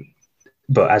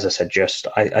 But as I said,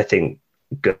 I think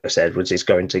Gus Edwards is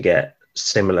going to get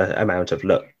similar amount of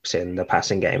looks in the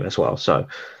passing game as well. So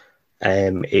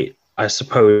I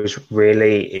suppose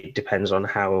really it depends on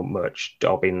how much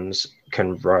Dobbins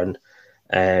can run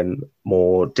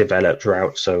more developed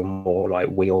routes, so more like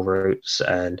wheel routes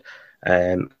and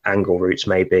angle routes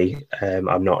maybe.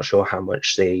 I'm not sure how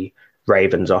much the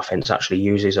Ravens offense actually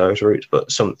uses those routes,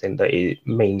 but something that it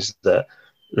means that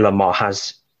Lamar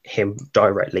has him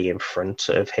directly in front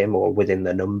of him or within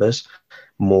the numbers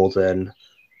more than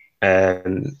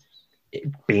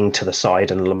being to the side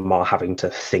and Lamar having to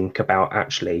think about,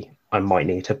 actually, I might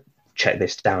need to check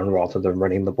this down rather than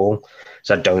running the ball.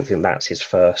 So I don't think that's his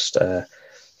first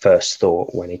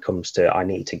thought when he comes to, I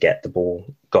need to get the ball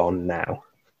gone now.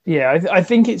 Yeah, I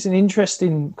think it's an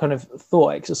interesting kind of thought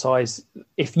exercise.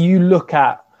 If you look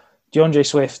at DeAndre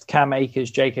Swift, Cam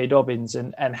Akers, J.K. Dobbins,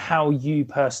 and how you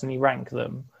personally rank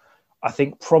them, I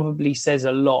think probably says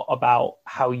a lot about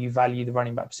how you value the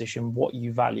running back position, what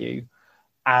you value.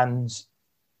 And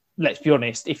let's be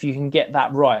honest, if you can get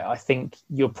that right, I think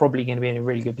you're probably going to be in a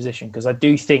really good position, because I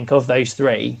do think of those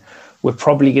three, we're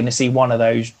probably going to see one of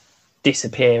those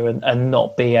disappear and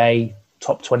not be a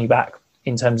top 20 back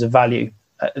in terms of value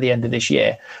at the end of this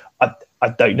year. I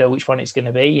don't know which one it's going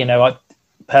to be. I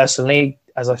personally,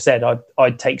 as I've said,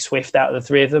 I'd take Swift out of the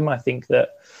three of them. I think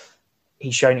that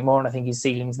he's shown it more, and I think his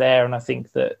ceiling's there, and I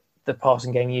think that the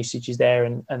passing game usage is there,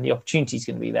 and the opportunity is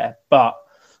going to be there. But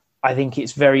I think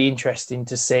it's very interesting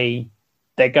to see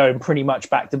they're going pretty much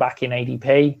back to back in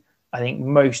ADP. I think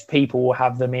most people will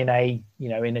have them in a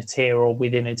tier or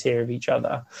within a tier of each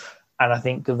other. And I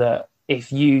think that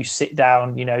if you sit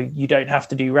down, you don't have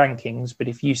to do rankings, but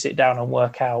if you sit down and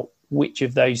work out which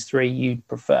of those three you'd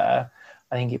prefer,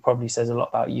 I think it probably says a lot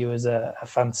about you as a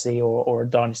fantasy or a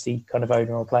dynasty kind of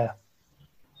owner or player.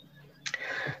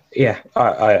 Yeah,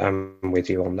 I am with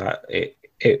you on that.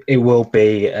 It will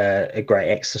be a great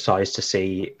exercise to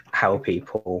see how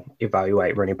people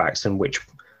evaluate running backs and which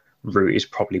route is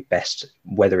probably best,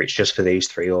 whether it's just for these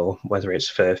three or whether it's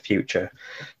for future.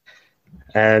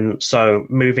 So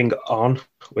moving on,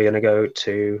 we're going to go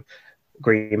to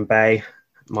Green Bay,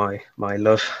 my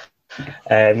love.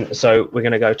 So we're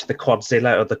going to go to the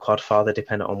Quadzilla or the Quadfather,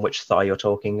 depending on which thigh you're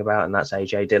talking about, and that's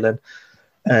AJ Dillon.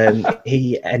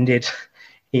 He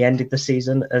ended the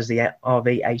season as the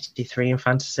RB83 in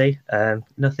fantasy.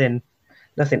 Nothing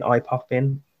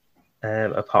eye-popping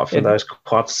apart from those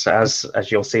quads,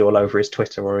 as you'll see all over his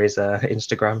Twitter or his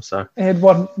Instagram. So he had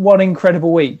one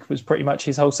incredible week, was pretty much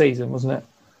his whole season, wasn't it?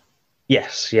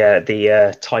 Yes, yeah,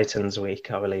 the Titans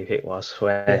week, I believe it was,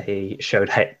 where he showed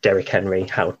Derrick Henry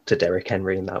how to Derrick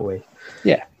Henry in that week.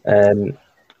 Yeah.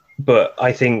 But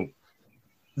I think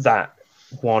that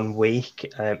 1 week,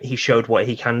 he showed what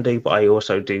he can do, but I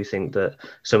also do think that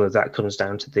some of that comes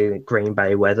down to the Green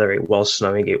Bay weather. It was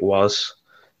snowing, it was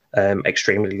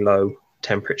extremely low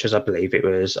temperatures. I believe it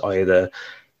was either,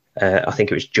 I think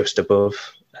it was just above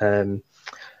 0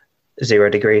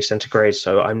 degrees centigrade,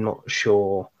 so I'm not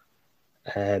sure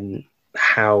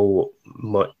how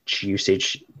much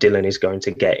usage Dillon is going to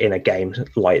get in a game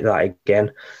like that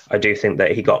again. I do think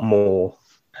that he got more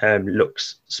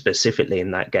looks specifically in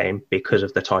that game because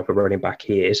of the type of running back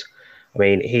he is. I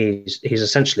mean, he's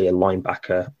essentially a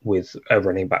linebacker with a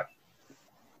running back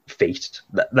feet.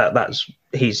 That's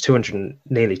he's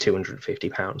nearly 250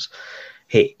 pounds.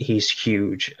 He's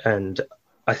huge, and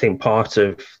I think part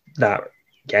of that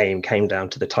game came down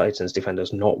to the Titans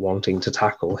defenders not wanting to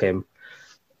tackle him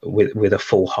with a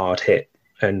full hard hit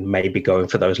and maybe going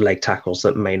for those leg tackles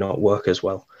that may not work as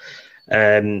well.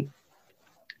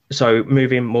 So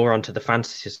moving more onto the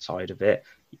fantasy side of it,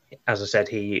 as I said,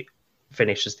 he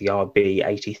finished as the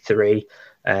RB83,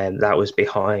 and that was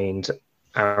behind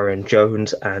Aaron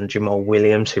Jones and Jamal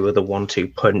Williams, who were the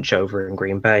 1-2 punch over in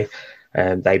Green Bay.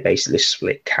 They basically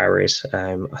split carries.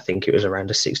 I think it was around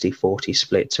a 60-40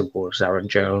 split towards Aaron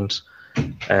Jones.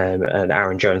 And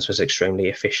Aaron Jones was extremely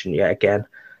efficient yet again.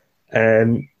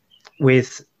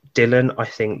 With Dillon, I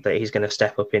think that he's going to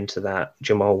step up into that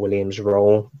Jamal Williams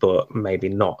role, but maybe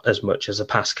not as much as a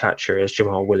pass catcher as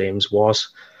Jamal Williams was.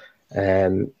 He's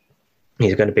going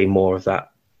to be more of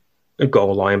that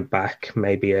goal line back,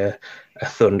 maybe a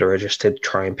thunderer just to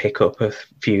try and pick up a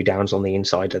few downs on the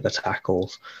inside of the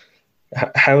tackles.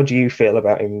 How do you feel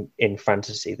about him in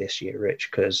fantasy this year, Rich?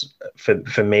 Because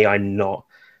for me, I'm not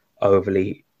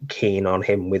overly keen on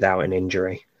him without an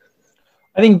injury.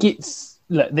 I think this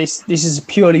is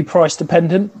purely price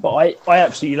dependent, but I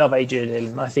absolutely love AJ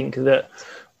Dillon. I think that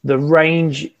the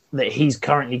range that he's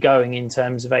currently going in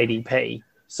terms of ADP,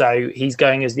 so he's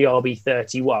going as the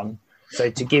RB31. So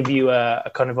to give you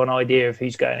a kind of an idea of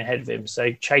who's going ahead of him,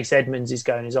 so Chase Edmonds is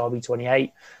going as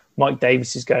RB28, Mike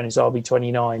Davis is going as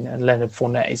RB29, and Leonard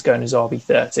Fournette is going as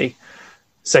RB30.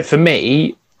 So for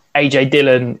me, AJ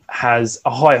Dillon has a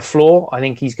higher floor. I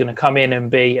think he's going to come in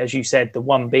and be, as you said, the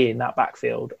 1B in that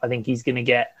backfield. I think he's going to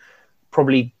get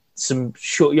probably some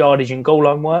short yardage and goal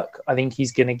line work. I think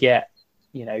he's going to get,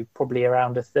 probably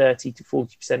around a 30 to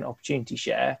 40% opportunity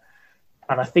share.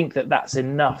 And I think that that's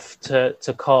enough to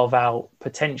carve out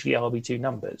potentially RB2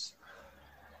 numbers.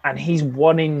 And he's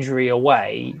one injury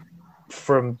away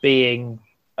from being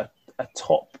a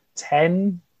top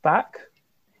 10 back.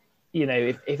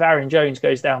 If Aaron Jones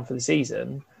goes down for the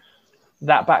season,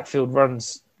 that backfield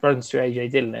runs through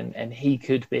AJ Dillon, and he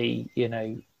could be,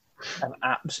 an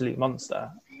absolute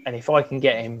monster. And if I can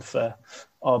get him for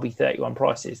RB31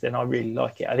 prices, then I really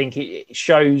like it. I think it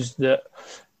shows that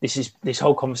this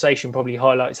whole conversation probably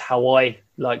highlights how I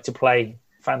like to play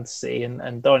fantasy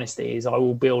and dynasty. Is I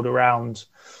will build around,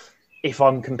 if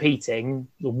I'm competing,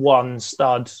 the one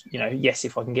stud, yes,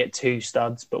 if I can get two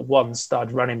studs, but one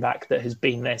stud running back that has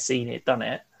been there, seen it, done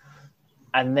it.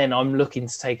 And then I'm looking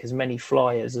to take as many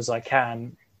flyers as I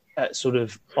can at sort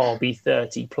of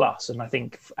RB30 plus. And I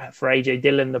think for AJ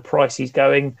Dillon, the price he's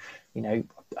going,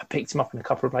 I picked him up in a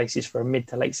couple of places for a mid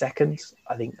to late seconds.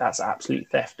 I think that's absolute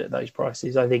theft at those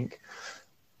prices. I think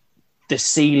the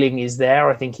ceiling is there.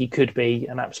 I think he could be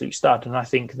an absolute stud. And I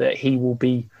think that he will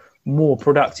be more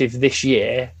productive this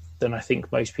year than I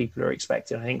think most people are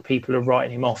expecting. I think people are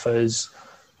writing him off as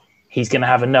he's going to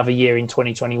have another year in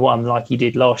 2021 like he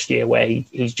did last year, where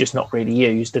he's just not really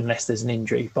used unless there's an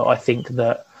injury. But I think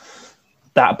that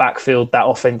backfield, that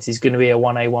offense is going to be a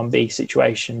 1A, 1B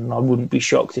situation. I wouldn't be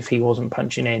shocked if he wasn't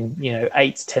punching in,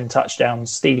 8 to 10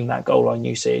 touchdowns, stealing that goal line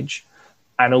usage,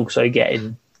 and also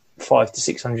getting 500 to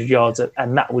 600 yards,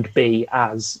 and that would be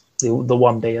as the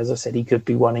 1B. As I said, he could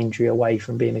be one injury away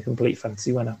from being a complete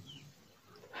fantasy winner.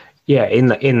 Yeah,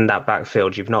 in that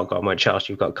backfield, you've not got much else.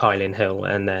 You've got Kylan Hill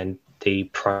and then the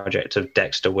project of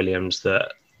Dexter Williams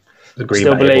that the Green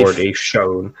Bay have already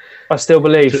shown. I still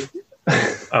believe.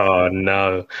 Oh,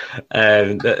 no.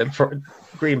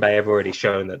 Green Bay have already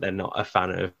shown that they're not a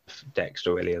fan of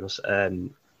Dexter Williams.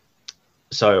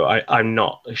 So I'm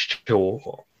not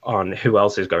sure on who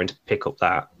else is going to pick up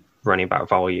that running back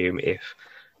volume if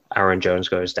Aaron Jones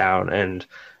goes down, and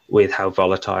with how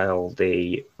volatile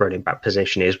the running back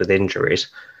position is with injuries.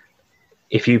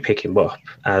 If you pick him up,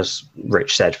 as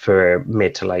Rich said, for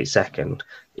mid to late second,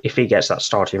 if he gets that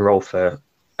starting role for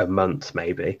a month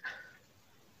maybe,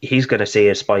 he's going to see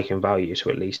a spike in value to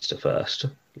at least a first.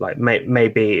 Like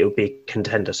maybe it'll be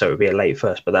contender, so it'll be a late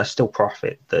first, but that's still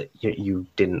profit that you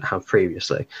didn't have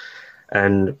previously.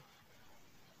 And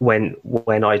when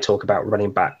I talk about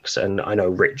running backs, and I know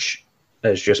Rich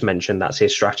has just mentioned that's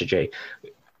his strategy,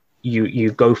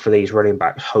 you go for these running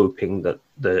backs hoping that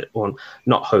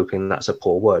not hoping, that's a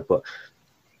poor word, but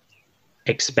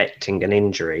expecting an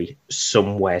injury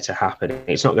somewhere to happen.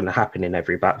 It's not going to happen in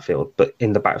every backfield, but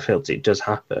in the backfields it does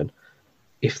happen.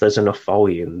 If there's enough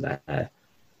volume there,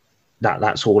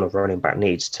 that's all a running back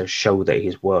needs to show that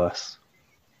he's worth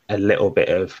a little bit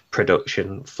of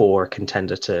production for a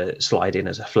contender to slide in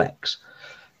as a flex.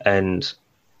 And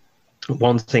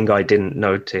one thing I didn't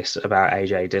notice about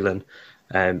AJ Dillon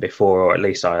before, or at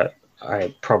least I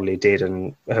probably did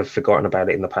and have forgotten about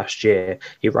it in the past year,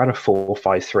 he ran a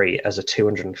 4.53 as a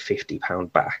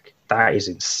 250-pound back. That is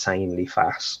insanely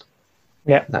fast.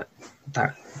 Yeah,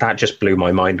 that just blew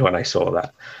my mind when I saw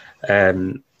that.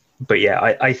 But yeah,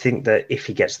 I think that if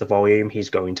he gets the volume, he's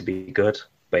going to be good.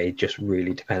 But it just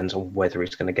really depends on whether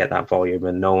he's going to get that volume,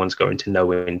 and no one's going to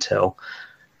know until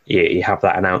you have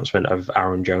that announcement of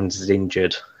Aaron Jones is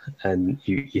injured, and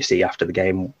you see after the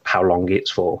game how long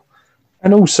it's for.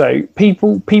 And also,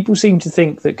 people seem to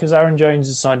think that because Aaron Jones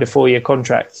has signed a 4-year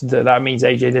contract, that means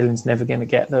AJ Dillon's never going to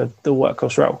get the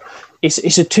workhorse role. It's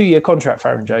a 2-year contract for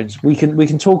Aaron Jones. We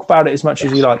can talk about it as much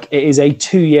as you like. It is a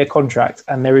 2-year contract,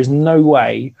 and there is no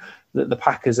way that the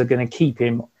Packers are going to keep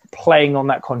him playing on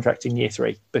that contract in year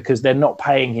 3, because they're not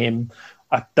paying him.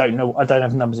 I don't know. I don't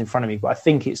have numbers in front of me, but I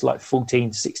think it's like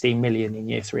 14 to 16 million in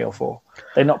year 3 or 4.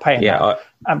 They're not paying that.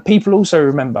 And people also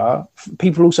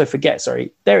forget,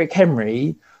 Derrick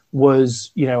Henry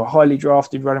was, a highly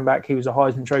drafted running back. He was a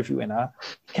Heisman Trophy winner,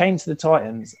 came to the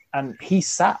Titans, and he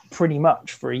sat pretty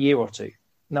much for a year or two.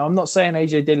 Now, I'm not saying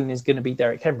AJ Dillon is going to be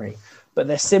Derrick Henry, but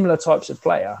they're similar types of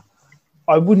player.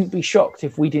 I wouldn't be shocked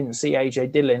if we didn't see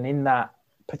AJ Dillon in that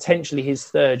potentially his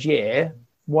 3rd year.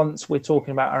 Once we're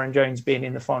talking about Aaron Jones being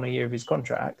in the final year of his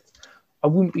contract, I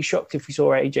wouldn't be shocked if we saw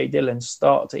AJ Dillon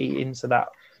start to eat into that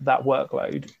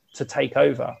workload to take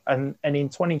over. And in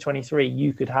 2023,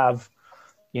 you could have,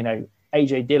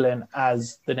 AJ Dillon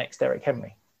as the next Derrick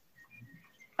Henry.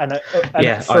 And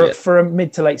for a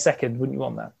mid to late second, wouldn't you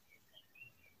want that?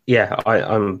 Yeah,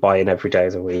 I'm buying every day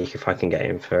of the week if I can get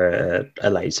him for a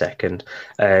late second.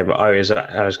 I was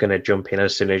going to jump in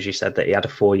as soon as you said that he had a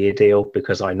 4-year deal,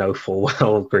 because I know full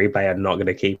well Green Bay are not going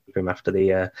to keep him after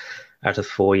the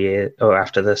 4-year or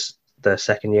after the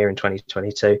second year in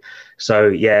 2022. So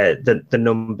yeah, the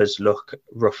numbers look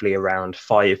roughly around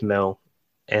 5 mil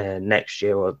next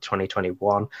year or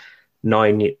 2021.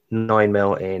 9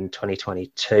 mil in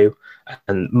 2022,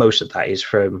 and most of that is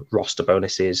from roster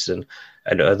bonuses and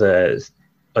other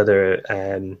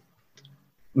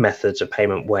methods of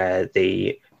payment where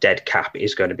the dead cap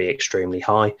is going to be extremely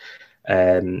high.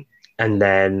 And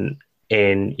then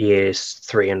in years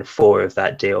 3 and 4 of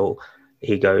that deal,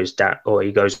 he goes down, or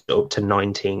he goes up to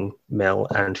 19 mil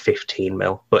and 15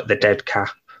 mil, but the dead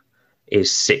cap is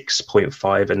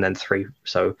 6.5 and then 3.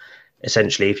 So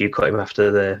essentially, if you cut him after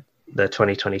the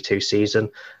 2022 season,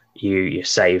 you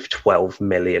save 12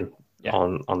 million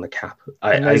on the cap.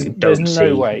 I don't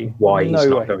see why he's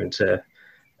not going to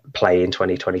play in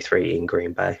 2023 in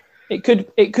Green Bay. It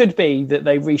could be that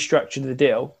they restructured the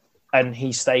deal and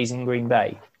he stays in Green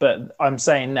Bay, but I'm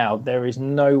saying now there is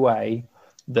no way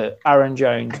that Aaron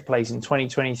Jones plays in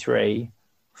 2023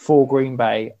 for Green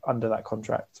Bay under that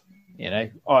contract.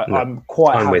 I'm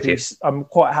quite happy. I'm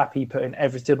quite happy putting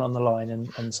everything on the line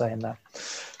and saying that.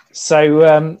 So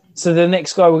the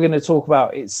next guy we're going to talk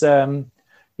about, it's the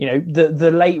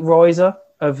late riser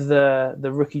of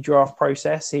the rookie draft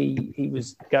process. He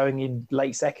was going in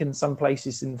late second, some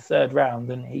places in the 3rd round,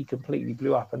 and he completely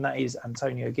blew up. And that is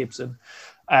Antonio Gibson.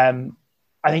 I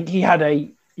think he had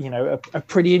a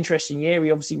pretty interesting year.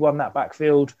 He obviously won that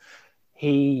backfield.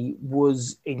 He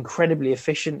was incredibly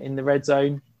efficient in the red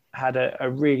zone, had a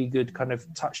really good kind of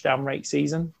touchdown rate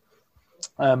season.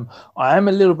 I am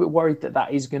a little bit worried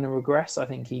that is going to regress. I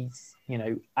think he's,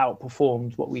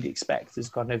 outperformed what we'd expect as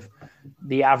kind of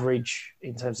the average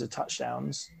in terms of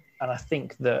touchdowns. And I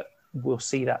think that we'll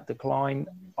see that decline.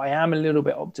 I am a little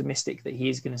bit optimistic that he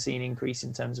is going to see an increase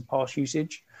in terms of pass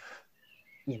usage.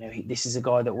 This is a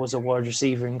guy that was a wide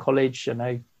receiver in college. I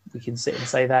know we can sit and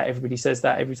say that. Everybody says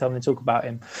that every time they talk about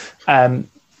him.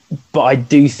 But I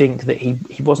do think that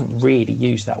he wasn't really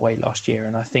used that way last year.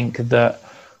 And I think that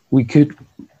we could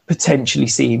potentially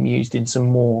see him used in some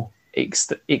more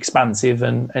expansive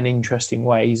and interesting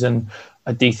ways. And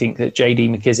I do think that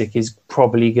JD McKissic is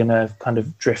probably going to kind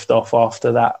of drift off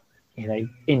after that,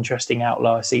 interesting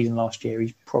outlier season last year.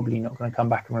 He's probably not going to come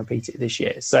back and repeat it this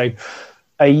year. So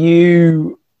are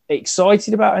you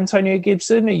excited about Antonio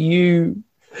Gibson? Are you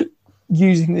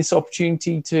using this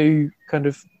opportunity to kind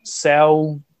of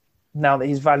sell now that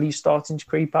his value's starting to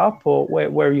creep up, or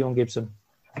where are you on Gibson?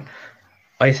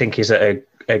 I think he's at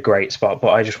a great spot, but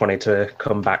I just wanted to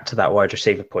come back to that wide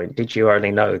receiver point. Did you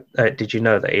know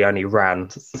that he only ran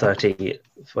 30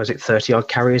 odd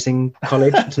carries in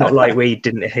college? It's not like we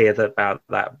didn't hear about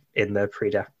that in the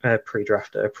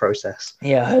pre-draft process.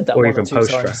 Yeah, I heard that, or even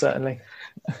post-draft, certainly.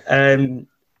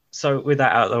 So with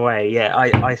that out of the way,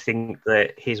 I think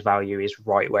that his value is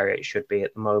right where it should be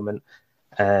at the moment.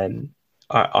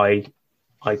 I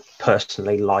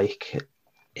personally like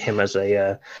him as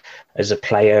a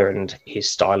player and his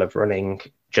style of running,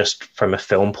 just from a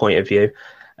film point of view.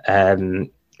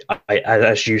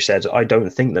 As you said, I don't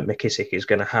think that McKissic is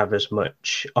going to have as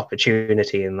much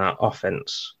opportunity in that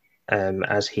offense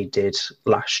as he did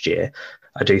last year.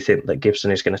 I do think that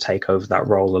Gibson is going to take over that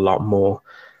role a lot more.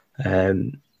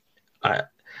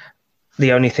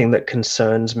 The only thing that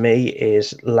concerns me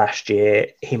is last year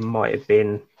he might have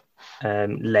been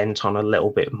lent on a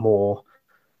little bit more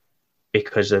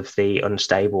because of the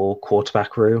unstable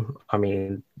quarterback room. I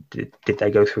mean, did they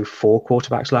go through 4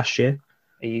 quarterbacks last year?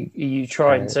 Are you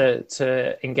trying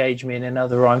to engage me in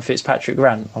another Ryan Fitzpatrick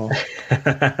rant? Or?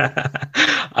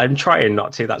 I'm trying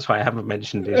not to. That's why I haven't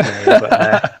mentioned his name.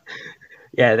 But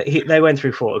they went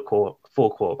through 4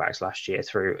 quarterbacks last year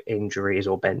through injuries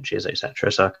or benches,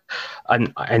 etc. So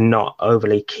I'm not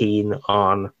overly keen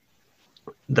on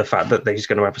the fact that he's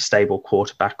going to have a stable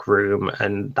quarterback room,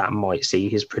 and that might see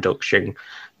his production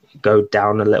go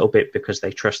down a little bit because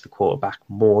they trust the quarterback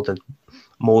more than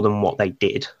what they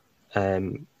did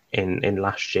in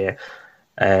last year,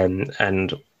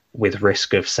 and with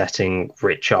risk of setting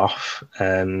Rich off.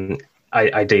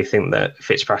 I do think that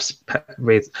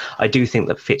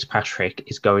Fitzpatrick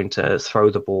is going to throw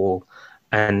the ball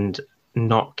and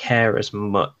not care as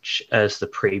much as the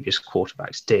previous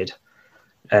quarterbacks did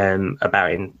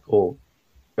about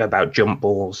jump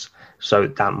balls. So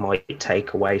that might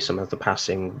take away some of the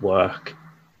passing work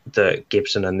that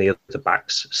Gibson and the other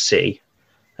backs see,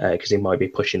 because he might be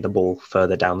pushing the ball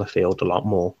further down the field a lot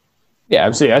more. Yeah,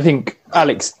 absolutely. I think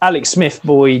Alex Smith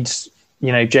Boyd's,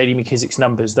 JD McKissic's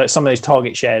numbers, that some of those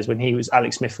target shares when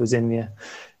Alex Smith was in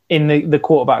the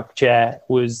quarterback chair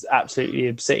was absolutely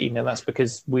obscene, and that's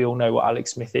because we all know what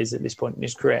Alex Smith is at this point in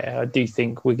his career. I do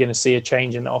think we're going to see a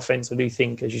change in the offense. I do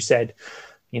think, as you said,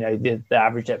 the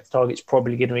average depth of target's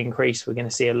probably going to increase. We're going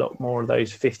to see a lot more of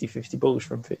those 50-50 balls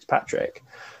from Fitzpatrick.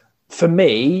 For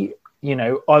me,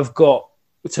 I've got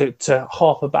to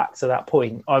harper back to that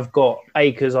point. I've got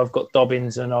Akers, I've got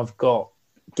Dobbins, and I've got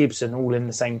Gibson all in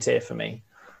the same tier for me.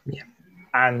 Yeah.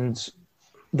 And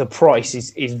the price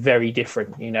is very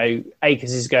different.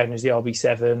 Akers is going as the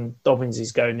RB7, Dobbins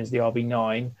is going as the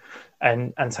RB9,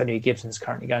 and Antonio Gibson is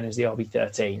currently going as the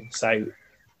RB13. So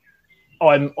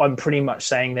I'm pretty much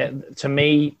saying that, to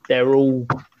me, they're all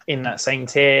in that same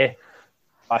tier.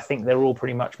 I think they're all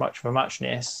pretty much of a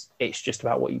muchness. It's just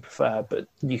about what you prefer, but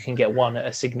you can get one at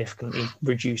a significantly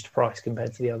reduced price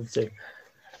compared to the other two.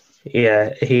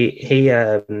 Yeah,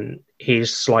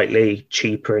 he's slightly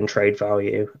cheaper in trade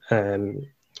value.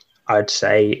 I'd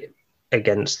say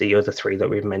against the other 3 that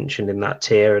we've mentioned in that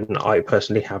tier, and I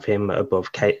personally have him above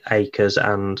Akers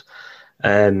and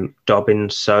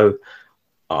Dobbins. So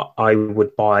I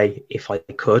would buy if I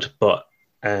could, but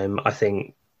I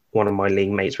think one of my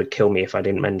league mates would kill me if I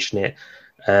didn't mention it.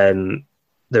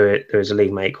 There is a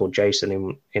league mate called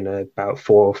Jason in about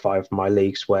 4 or 5 of my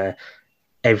leagues where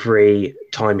every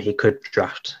time he could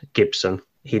draft Gibson,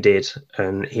 he did,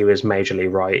 and he was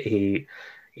majorly right.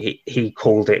 He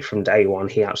called it from day one.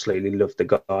 He absolutely loved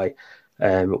the guy,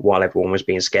 while everyone was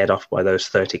being scared off by those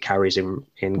 30 carries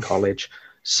in college.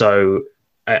 So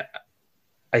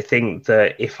I think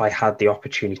that if I had the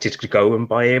opportunity to go and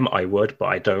buy him, I would, but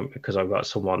I don't because I've got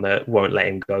someone that won't let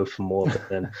him go for more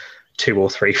than 2 or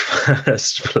 3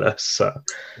 first plus. So.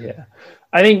 Yeah.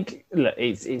 I think look,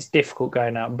 it's difficult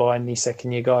going out and buying these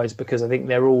second-year guys because I think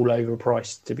they're all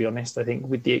overpriced, to be honest. I think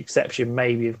with the exception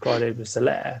maybe of Clyde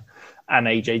Edwards-Helaire and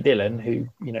AJ Dillon, who,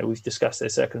 we've discussed their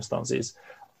circumstances,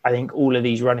 I think all of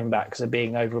these running backs are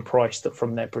being overpriced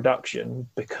from their production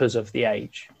because of the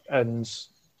age. And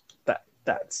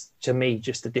that's, to me,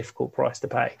 just a difficult price to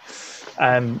pay.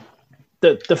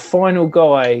 The final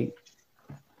guy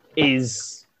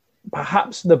is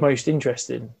perhaps the most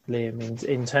interesting, Liam,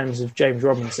 in terms of James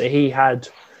Robinson. He had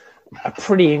a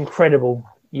pretty incredible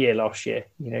year last year.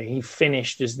 He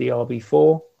finished as the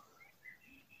RB4.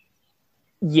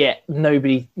 Yet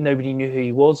nobody knew who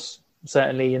he was,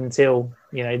 certainly until,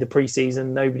 the preseason.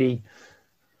 Nobody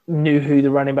knew who the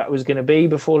running back was going to be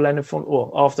after Leonard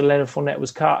Fournette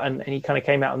was cut, and he kind of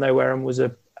came out of nowhere and was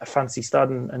a fancy stud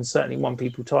and certainly won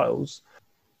people titles.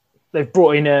 They've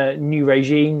brought in a new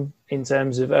regime in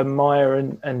terms of Meyer,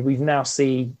 and we've now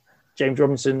seen James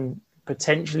Robinson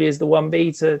potentially as the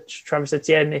 1B to Travis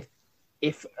Etienne,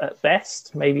 if at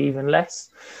best, maybe even less.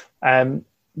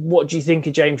 What do you think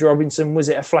of James Robinson? Was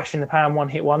it a flash in the pan,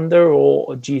 one-hit wonder,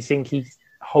 or do you think he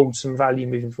holds some value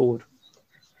moving forward?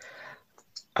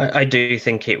 I do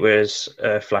think it was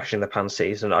a flash in the pan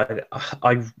season.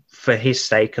 I for his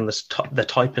sake and the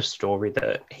type of story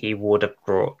that he would have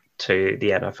brought to the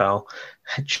NFL,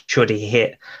 should he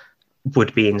hit,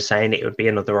 would be insane. It would be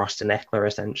another Austin Eckler,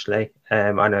 essentially.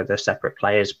 I know they're separate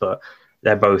players, but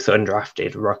they're both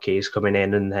undrafted rookies coming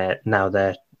in, and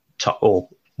they're top, or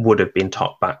would have been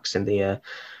top backs in the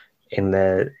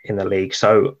league.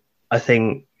 So I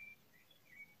think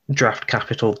draft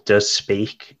capital does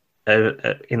speak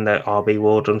in the RB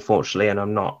world, unfortunately, and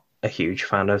I'm not a huge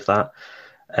fan of that.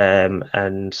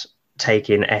 And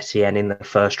taking Etienne in the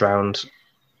first round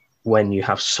when you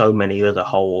have so many other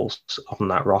holes on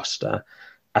that roster,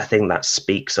 I think that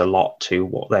speaks a lot to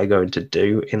what they're going to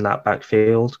do in that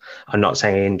backfield. I'm not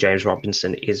saying James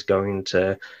Robinson is going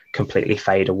to completely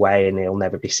fade away and he'll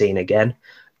never be seen again,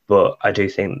 but I do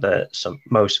think that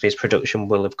most of his production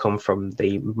will have come from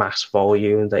the mass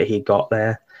volume that he got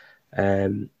there.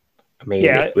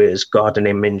 It was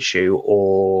Gardner Minshew,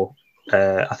 or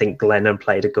I think Glennon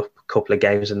played a couple of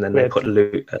games, and then they put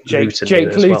Luton in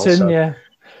as well. So. Yeah.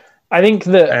 I think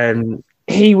that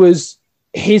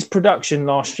his production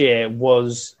last year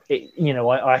was,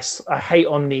 I hate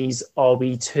on these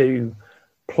RB2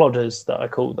 plodders that I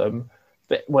call them,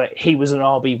 but where he was an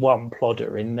RB1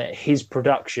 plodder in that his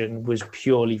production was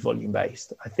purely volume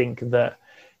based. I think that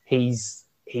he's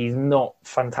not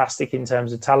fantastic in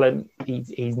terms of talent.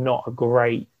 He's not a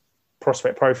great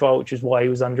prospect profile, which is why he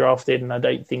was undrafted, and I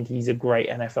don't think he's a great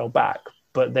NFL back,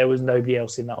 but there was nobody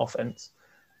else in that offense.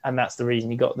 And that's the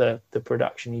reason he got the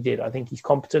production he did. I think he's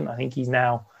competent. I think he's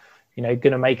now, going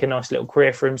to make a nice little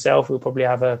career for himself. He'll probably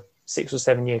have a 6 or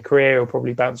 7 year career. He'll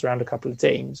probably bounce around a couple of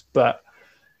teams. But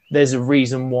there's a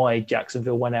reason why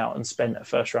Jacksonville went out and spent a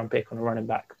first round pick on a running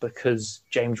back, because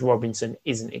James Robinson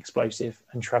isn't explosive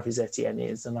and Travis Etienne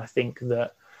is. And I think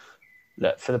that,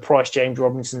 look, for the price James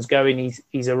Robinson's going,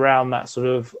 he's around that sort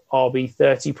of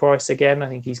RB30 price again. I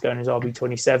think he's going as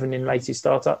RB27 in latest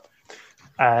startup.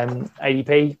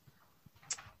 ADP,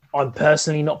 I'm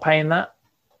personally not paying that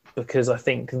because I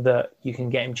think that you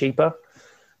can get him cheaper.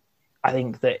 I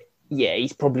think that,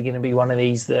 he's probably going to be one of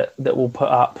these that will put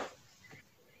up,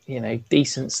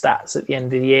 decent stats at the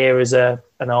end of the year as an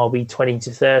RB 20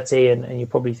 to 30, and you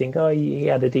probably think, oh, he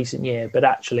had a decent year, but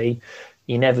actually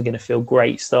you're never going to feel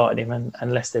great starting him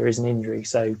unless there is an injury.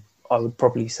 So I would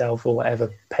probably sell for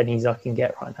whatever pennies I can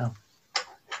get right now.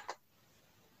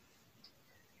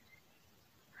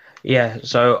 Yeah,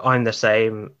 so I'm the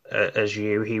same as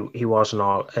you. He wasn't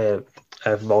a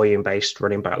volume-based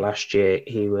running back last year.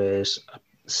 He was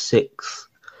 6th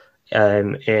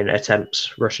in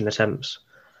rushing attempts.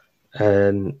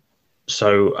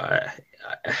 So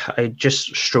I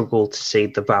just struggle to see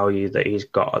the value that he's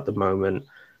got at the moment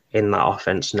in that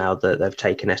offense now that they've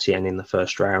taken Etienne in the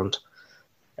first round.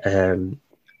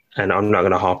 And I'm not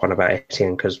going to harp on about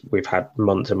Etienne because we've had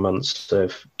months and months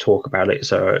of talk about it.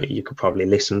 So you could probably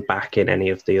listen back in any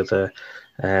of the other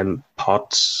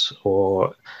pods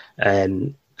or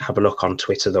have a look on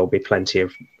Twitter. There'll be plenty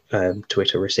of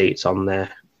Twitter receipts on there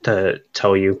to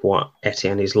tell you what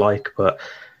Etienne is like. But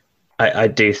I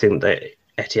do think that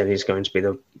Etienne is going to be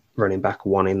the running back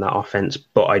one in that offense.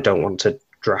 But I don't want to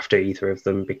draft either of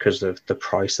them because of the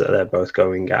price that they're both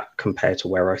going at compared to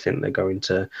where I think they're going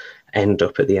to end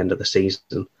up at the end of the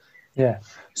season. Yeah.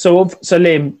 So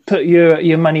Liam, put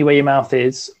your money where your mouth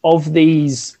is. Of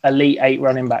these elite 8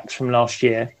 running backs from last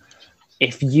year,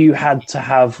 if you had to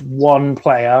have one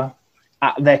player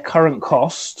at their current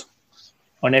cost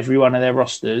on every one of their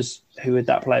rosters, who would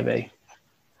that player be?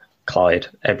 Clyde,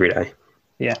 every day.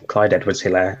 Yeah. Clyde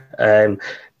Edwards-Hilaire.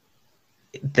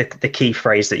 The key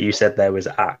phrase that you said there was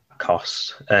at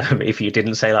cost. If you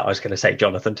didn't say that, I was going to say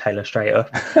Jonathan Taylor straight up.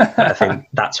 I think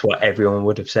that's what everyone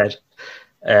would have said.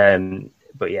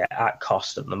 But yeah, at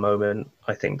cost at the moment,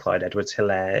 I think Clyde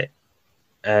Edwards-Hilaire,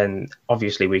 and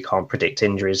obviously we can't predict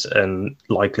injuries, and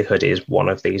likelihood is one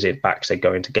of these backs are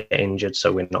going to get injured,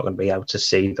 so we're not going to be able to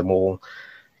see them all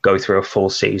go through a full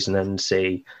season and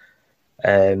see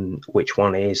which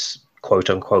one is quote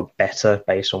unquote better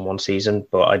based on one season.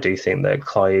 But I do think that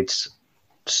Clyde's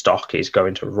stock is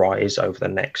going to rise over the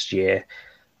next year,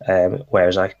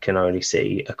 whereas I can only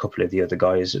see a couple of the other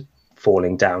guys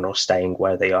falling down or staying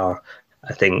where they are.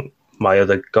 I think my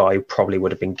other guy probably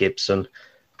would have been Gibson,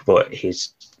 but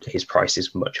his price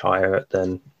is much higher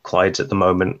than Clyde's at the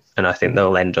moment, and I think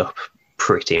they'll end up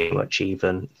pretty much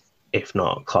even, if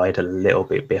not Clyde a little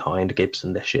bit behind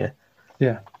Gibson this year.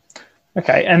 Yeah.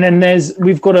 Okay, and then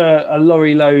we've got a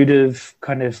lorry load of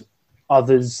kind of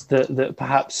others that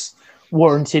perhaps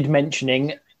warranted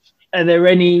mentioning. Are there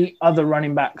any other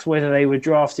running backs, whether they were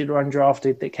drafted or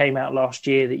undrafted, that came out last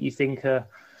year that you think are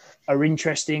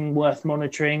interesting, worth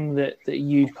monitoring, that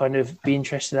you'd kind of be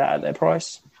interested at their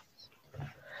price?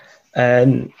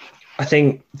 I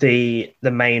think the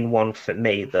main one for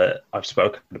me that I've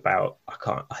spoken about,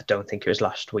 I don't think it was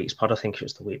last week's pod, I think it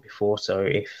was the week before. So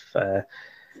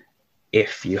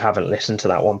if you haven't listened to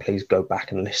that one, please go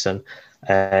back and listen.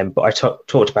 But I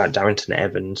talked about Darrington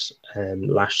Evans a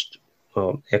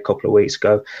couple of weeks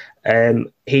ago.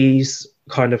 He's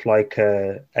kind of like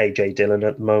AJ Dillon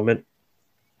at the moment.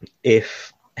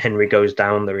 If Henry goes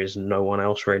down, there is no one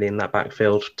else really in that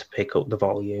backfield to pick up the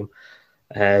volume.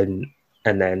 And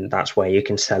then that's where you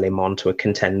can sell him on to a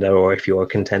contender, or if you're a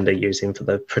contender, use him for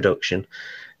the production.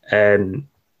 I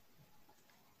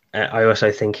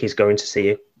also think he's going to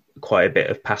see quite a bit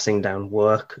of passing down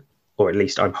work, or at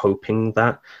least I'm hoping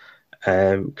that,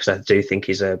 because I do think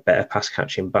he's a better pass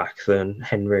catching back than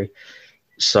Henry.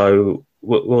 So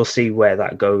we'll see where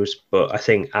that goes. But I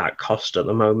think at cost at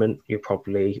the moment, you're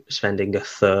probably spending a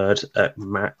third at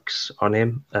max on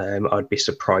him. I'd be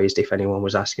surprised if anyone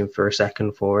was asking for a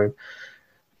second for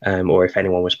him, or if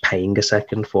anyone was paying a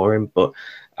second for him. But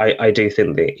I do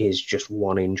think that he's just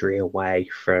one injury away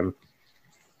from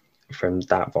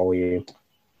that volume.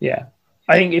 Yeah,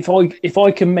 I think if I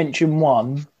can mention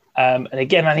one, and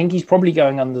again, I think he's probably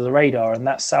going under the radar, and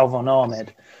that's Salvon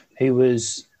Ahmed, who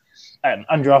was an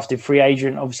undrafted free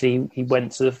agent. Obviously, he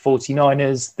went to the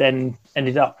 49ers, then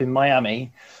ended up in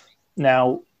Miami.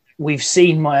 Now, we've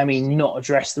seen Miami not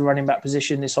address the running back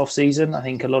position this offseason. I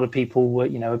think a lot of people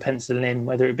were penciling in,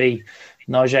 whether it be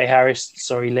Najee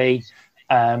Harris, Lee,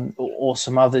 or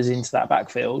some others into that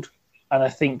backfield. And I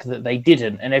think that they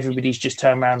didn't. And everybody's just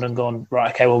turned around and gone,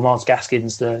 right, okay, well, Myles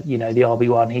Gaskin's the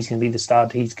RB1. He's going to be the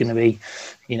stud. He's going to be,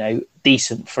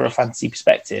 decent for a fantasy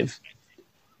perspective.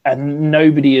 And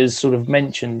nobody has sort of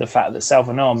mentioned the fact that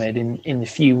Salvon Ahmed in the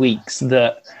few weeks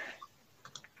that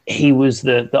he was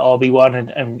the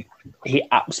RB1 and he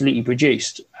absolutely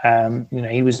produced.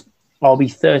 He was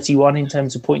RB 31 in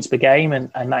terms of points per game, and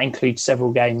that includes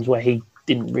several games where he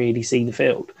didn't really see the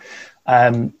field.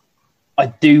 I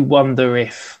do wonder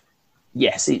if,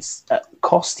 yes, it's at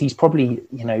cost. He's probably,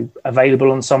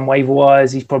 available on some waiver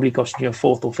wires. He's probably costing you a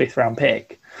 4th or 5th round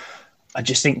pick. I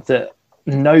just think that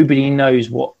nobody knows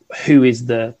who is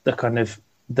the kind of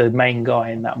the main guy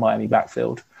in that Miami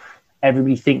backfield.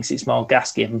 Everybody thinks it's Myles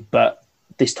Gaskin, but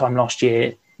this time last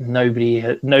year, nobody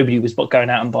was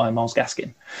going out and buying Myles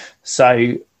Gaskin.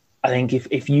 So I think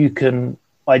if you can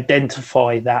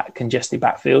identify that congested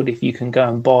backfield, if you can go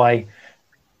and buy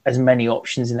as many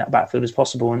options in that backfield as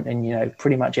possible, and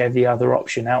pretty much every other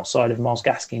option outside of Myles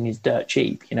Gaskin is dirt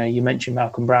cheap. You mentioned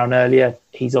Malcolm Brown earlier.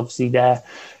 He's obviously there.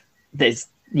 There's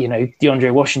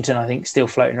DeAndre Washington, I think, still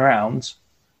floating around.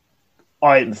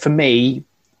 For me,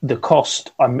 the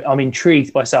cost, I'm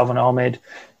intrigued by Salvon Ahmed.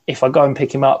 If I go and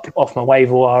pick him up off my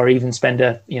waiver wire, or even spend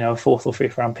a 4th or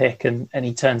 5th round pick and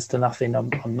he turns to nothing, I'm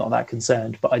not that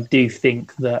concerned. But I do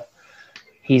think that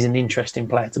he's an interesting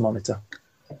player to monitor.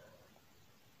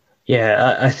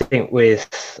 Yeah, I think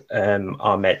with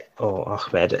Ahmed,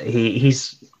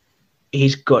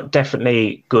 he's got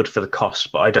definitely good for the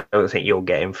cost, but I don't think you'll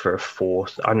get him for a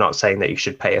 4th. I'm not saying that you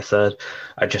should pay a 3rd.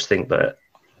 I just think that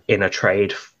in a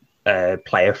trade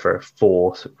player for a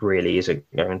fourth really isn't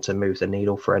going to move the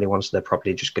needle for anyone, so they're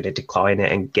probably just going to decline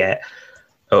it and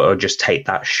or just take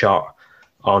that shot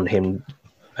on him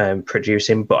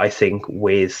producing. But I think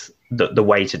with the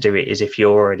way to do it is if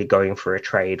you're already going for a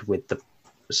trade with the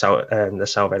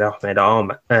Salvador Ahmed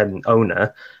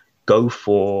owner, go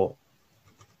for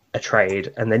a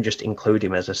trade and then just include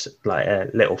him as a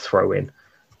little throw-in.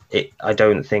 I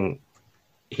don't think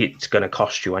it's going to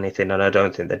cost you anything, and I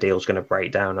don't think the deal's going to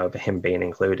break down over him being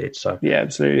included. So yeah,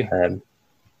 absolutely.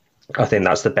 I think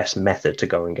that's the best method to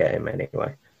go and get him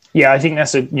anyway. Yeah, I think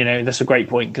that's a great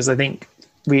point, because I think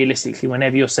realistically,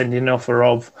 whenever you're sending an offer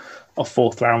of a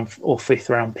 4th round or 5th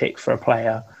round pick for a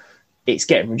player, it's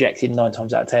getting rejected 9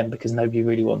 times out of 10 because nobody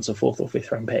really wants a 4th or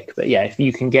 5th round pick. But yeah, if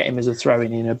you can get him as a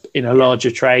throw-in in a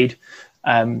larger trade,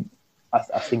 I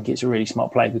think it's a really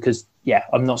smart play, because yeah,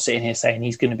 I'm not sitting here saying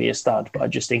he's going to be a stud, but I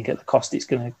just think at the cost it's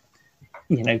going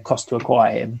to, cost to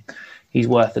acquire him, he's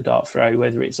worth a dart throw,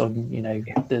 whether it's on,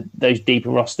 those deeper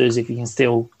rosters, if you can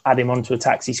still add him onto a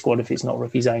taxi squad, if it's not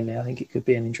rookies only, I think it could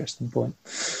be an interesting point.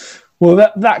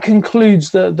 Well, that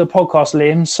concludes the podcast,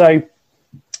 Liam. So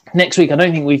next week, I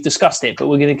don't think we've discussed it, but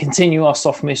we're going to continue our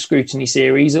soft miss scrutiny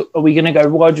series. Are we going to go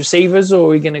wide receivers, or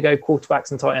are we going to go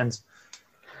quarterbacks and tight ends?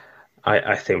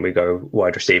 I think we go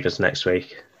wide receivers next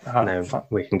week. And then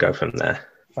we can go from there.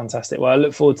 Fantastic. Well, I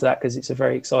look forward to that, because it's a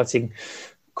very exciting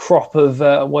crop of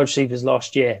wide receivers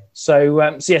last year.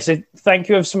 So thank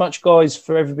you ever so much, guys,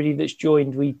 for everybody that's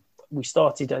joined. We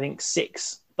started, I think,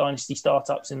 6 Dynasty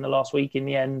startups in the last week in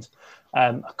the end.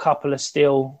 A couple are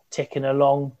still ticking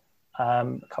along.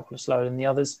 A couple are slower than the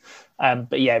others.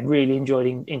 But yeah, really enjoyed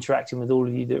interacting with all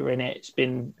of you that are in it. It's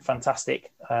been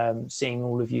fantastic seeing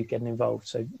all of you getting involved.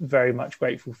 So very much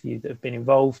grateful for you that have been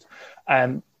involved.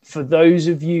 For those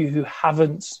of you who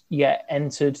haven't yet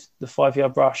entered the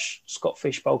 5-Yard Rush Scott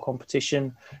Fish Bowl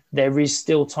competition, there is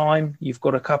still time. You've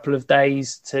got a couple of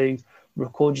days to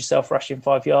record yourself rushing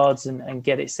 5 yards and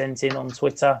get it sent in on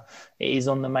Twitter. It is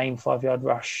on the main 5-Yard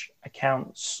Rush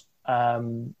accounts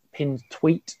pinned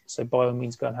tweet, so by all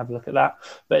means go and have a look at that.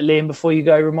 But Liam, before you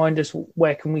go, remind us,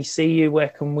 where can we see you, where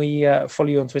can we follow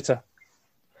you on Twitter?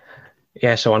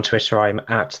 Yeah, so on Twitter I'm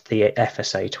at the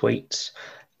FSA tweets,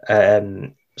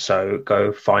 so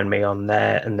go find me on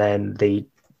there. And then the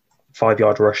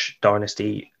 5-Yard Rush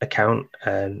Dynasty account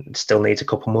still needs a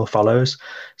couple more follows,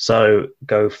 so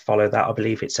go follow that. I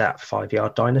believe it's at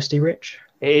 5-Yard Dynasty, Rich.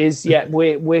 It is, yeah.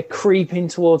 We're creeping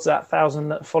towards that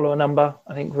 1,000 follower number.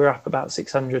 I think we're up about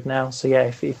 600 now. So yeah,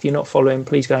 if you're not following,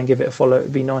 please go and give it a follow.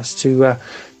 It'd be nice to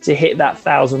hit that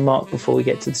 1,000 mark before we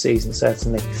get to the season,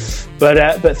 certainly.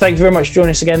 But thank you very much for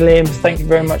joining us again, Liam. Thank you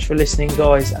very much for listening,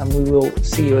 guys, and we will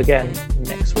see you again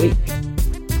next week.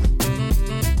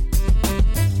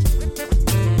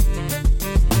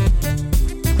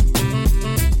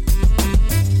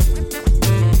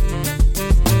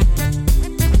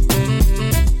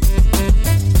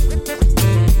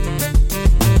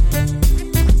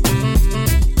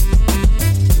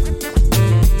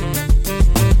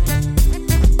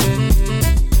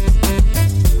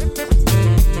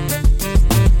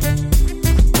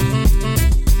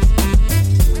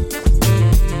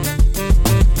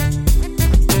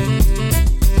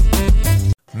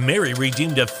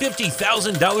 Redeemed a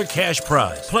 $50,000 cash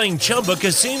prize playing Chumba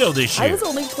Casino this year. I was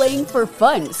only playing for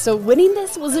fun, so winning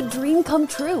this was a dream come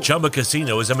true. Chumba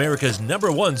Casino is America's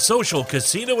 #1 social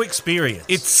casino experience.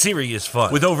 It's serious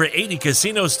fun. With over 80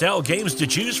 casino-style games to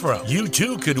choose from, you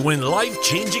too could win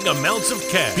life-changing amounts of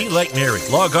cash. Be like Mary.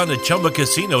 Log on to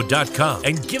ChumbaCasino.com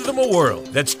and give them a whirl.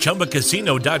 That's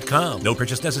ChumbaCasino.com. No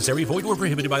purchase necessary. Void where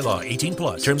prohibited by law.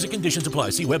 18+. Terms and conditions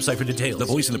apply. See website for details. The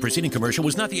voice in the preceding commercial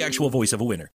was not the actual voice of a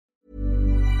winner.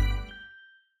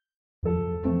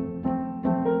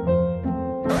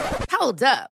 Hold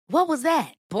up. What was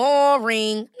that?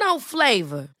 Boring. No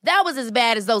flavor. That was as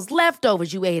bad as those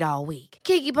leftovers you ate all week.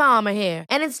 Keke Palmer here,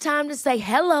 and it's time to say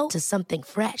hello to something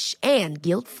fresh and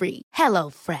guilt-free. Hello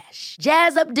Fresh.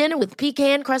 Jazz up dinner with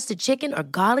pecan-crusted chicken or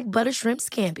garlic butter shrimp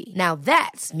scampi. Now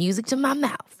that's music to my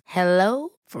mouth. Hello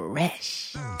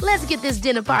Fresh. Let's get this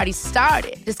dinner party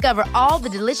started. Discover all the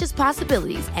delicious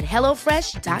possibilities at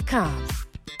HelloFresh.com.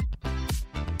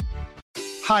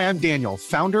 Hi, I'm Daniel,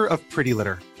 founder of Pretty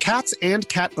Litter. Cats and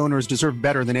cat owners deserve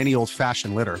better than any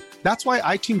old-fashioned litter. That's why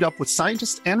I teamed up with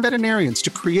scientists and veterinarians to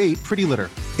create Pretty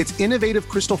Litter. Its innovative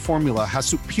crystal formula has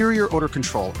superior odor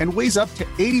control and weighs up to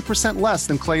 80% less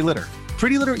than clay litter.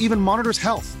 Pretty Litter even monitors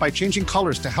health by changing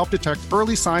colors to help detect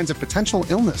early signs of potential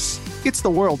illness. It's the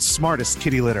world's smartest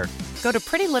kitty litter. Go to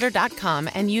prettylitter.com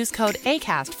and use code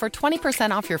ACAST for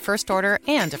 20% off your first order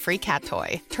and a free cat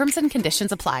toy. Terms and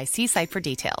conditions apply. See site for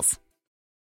details.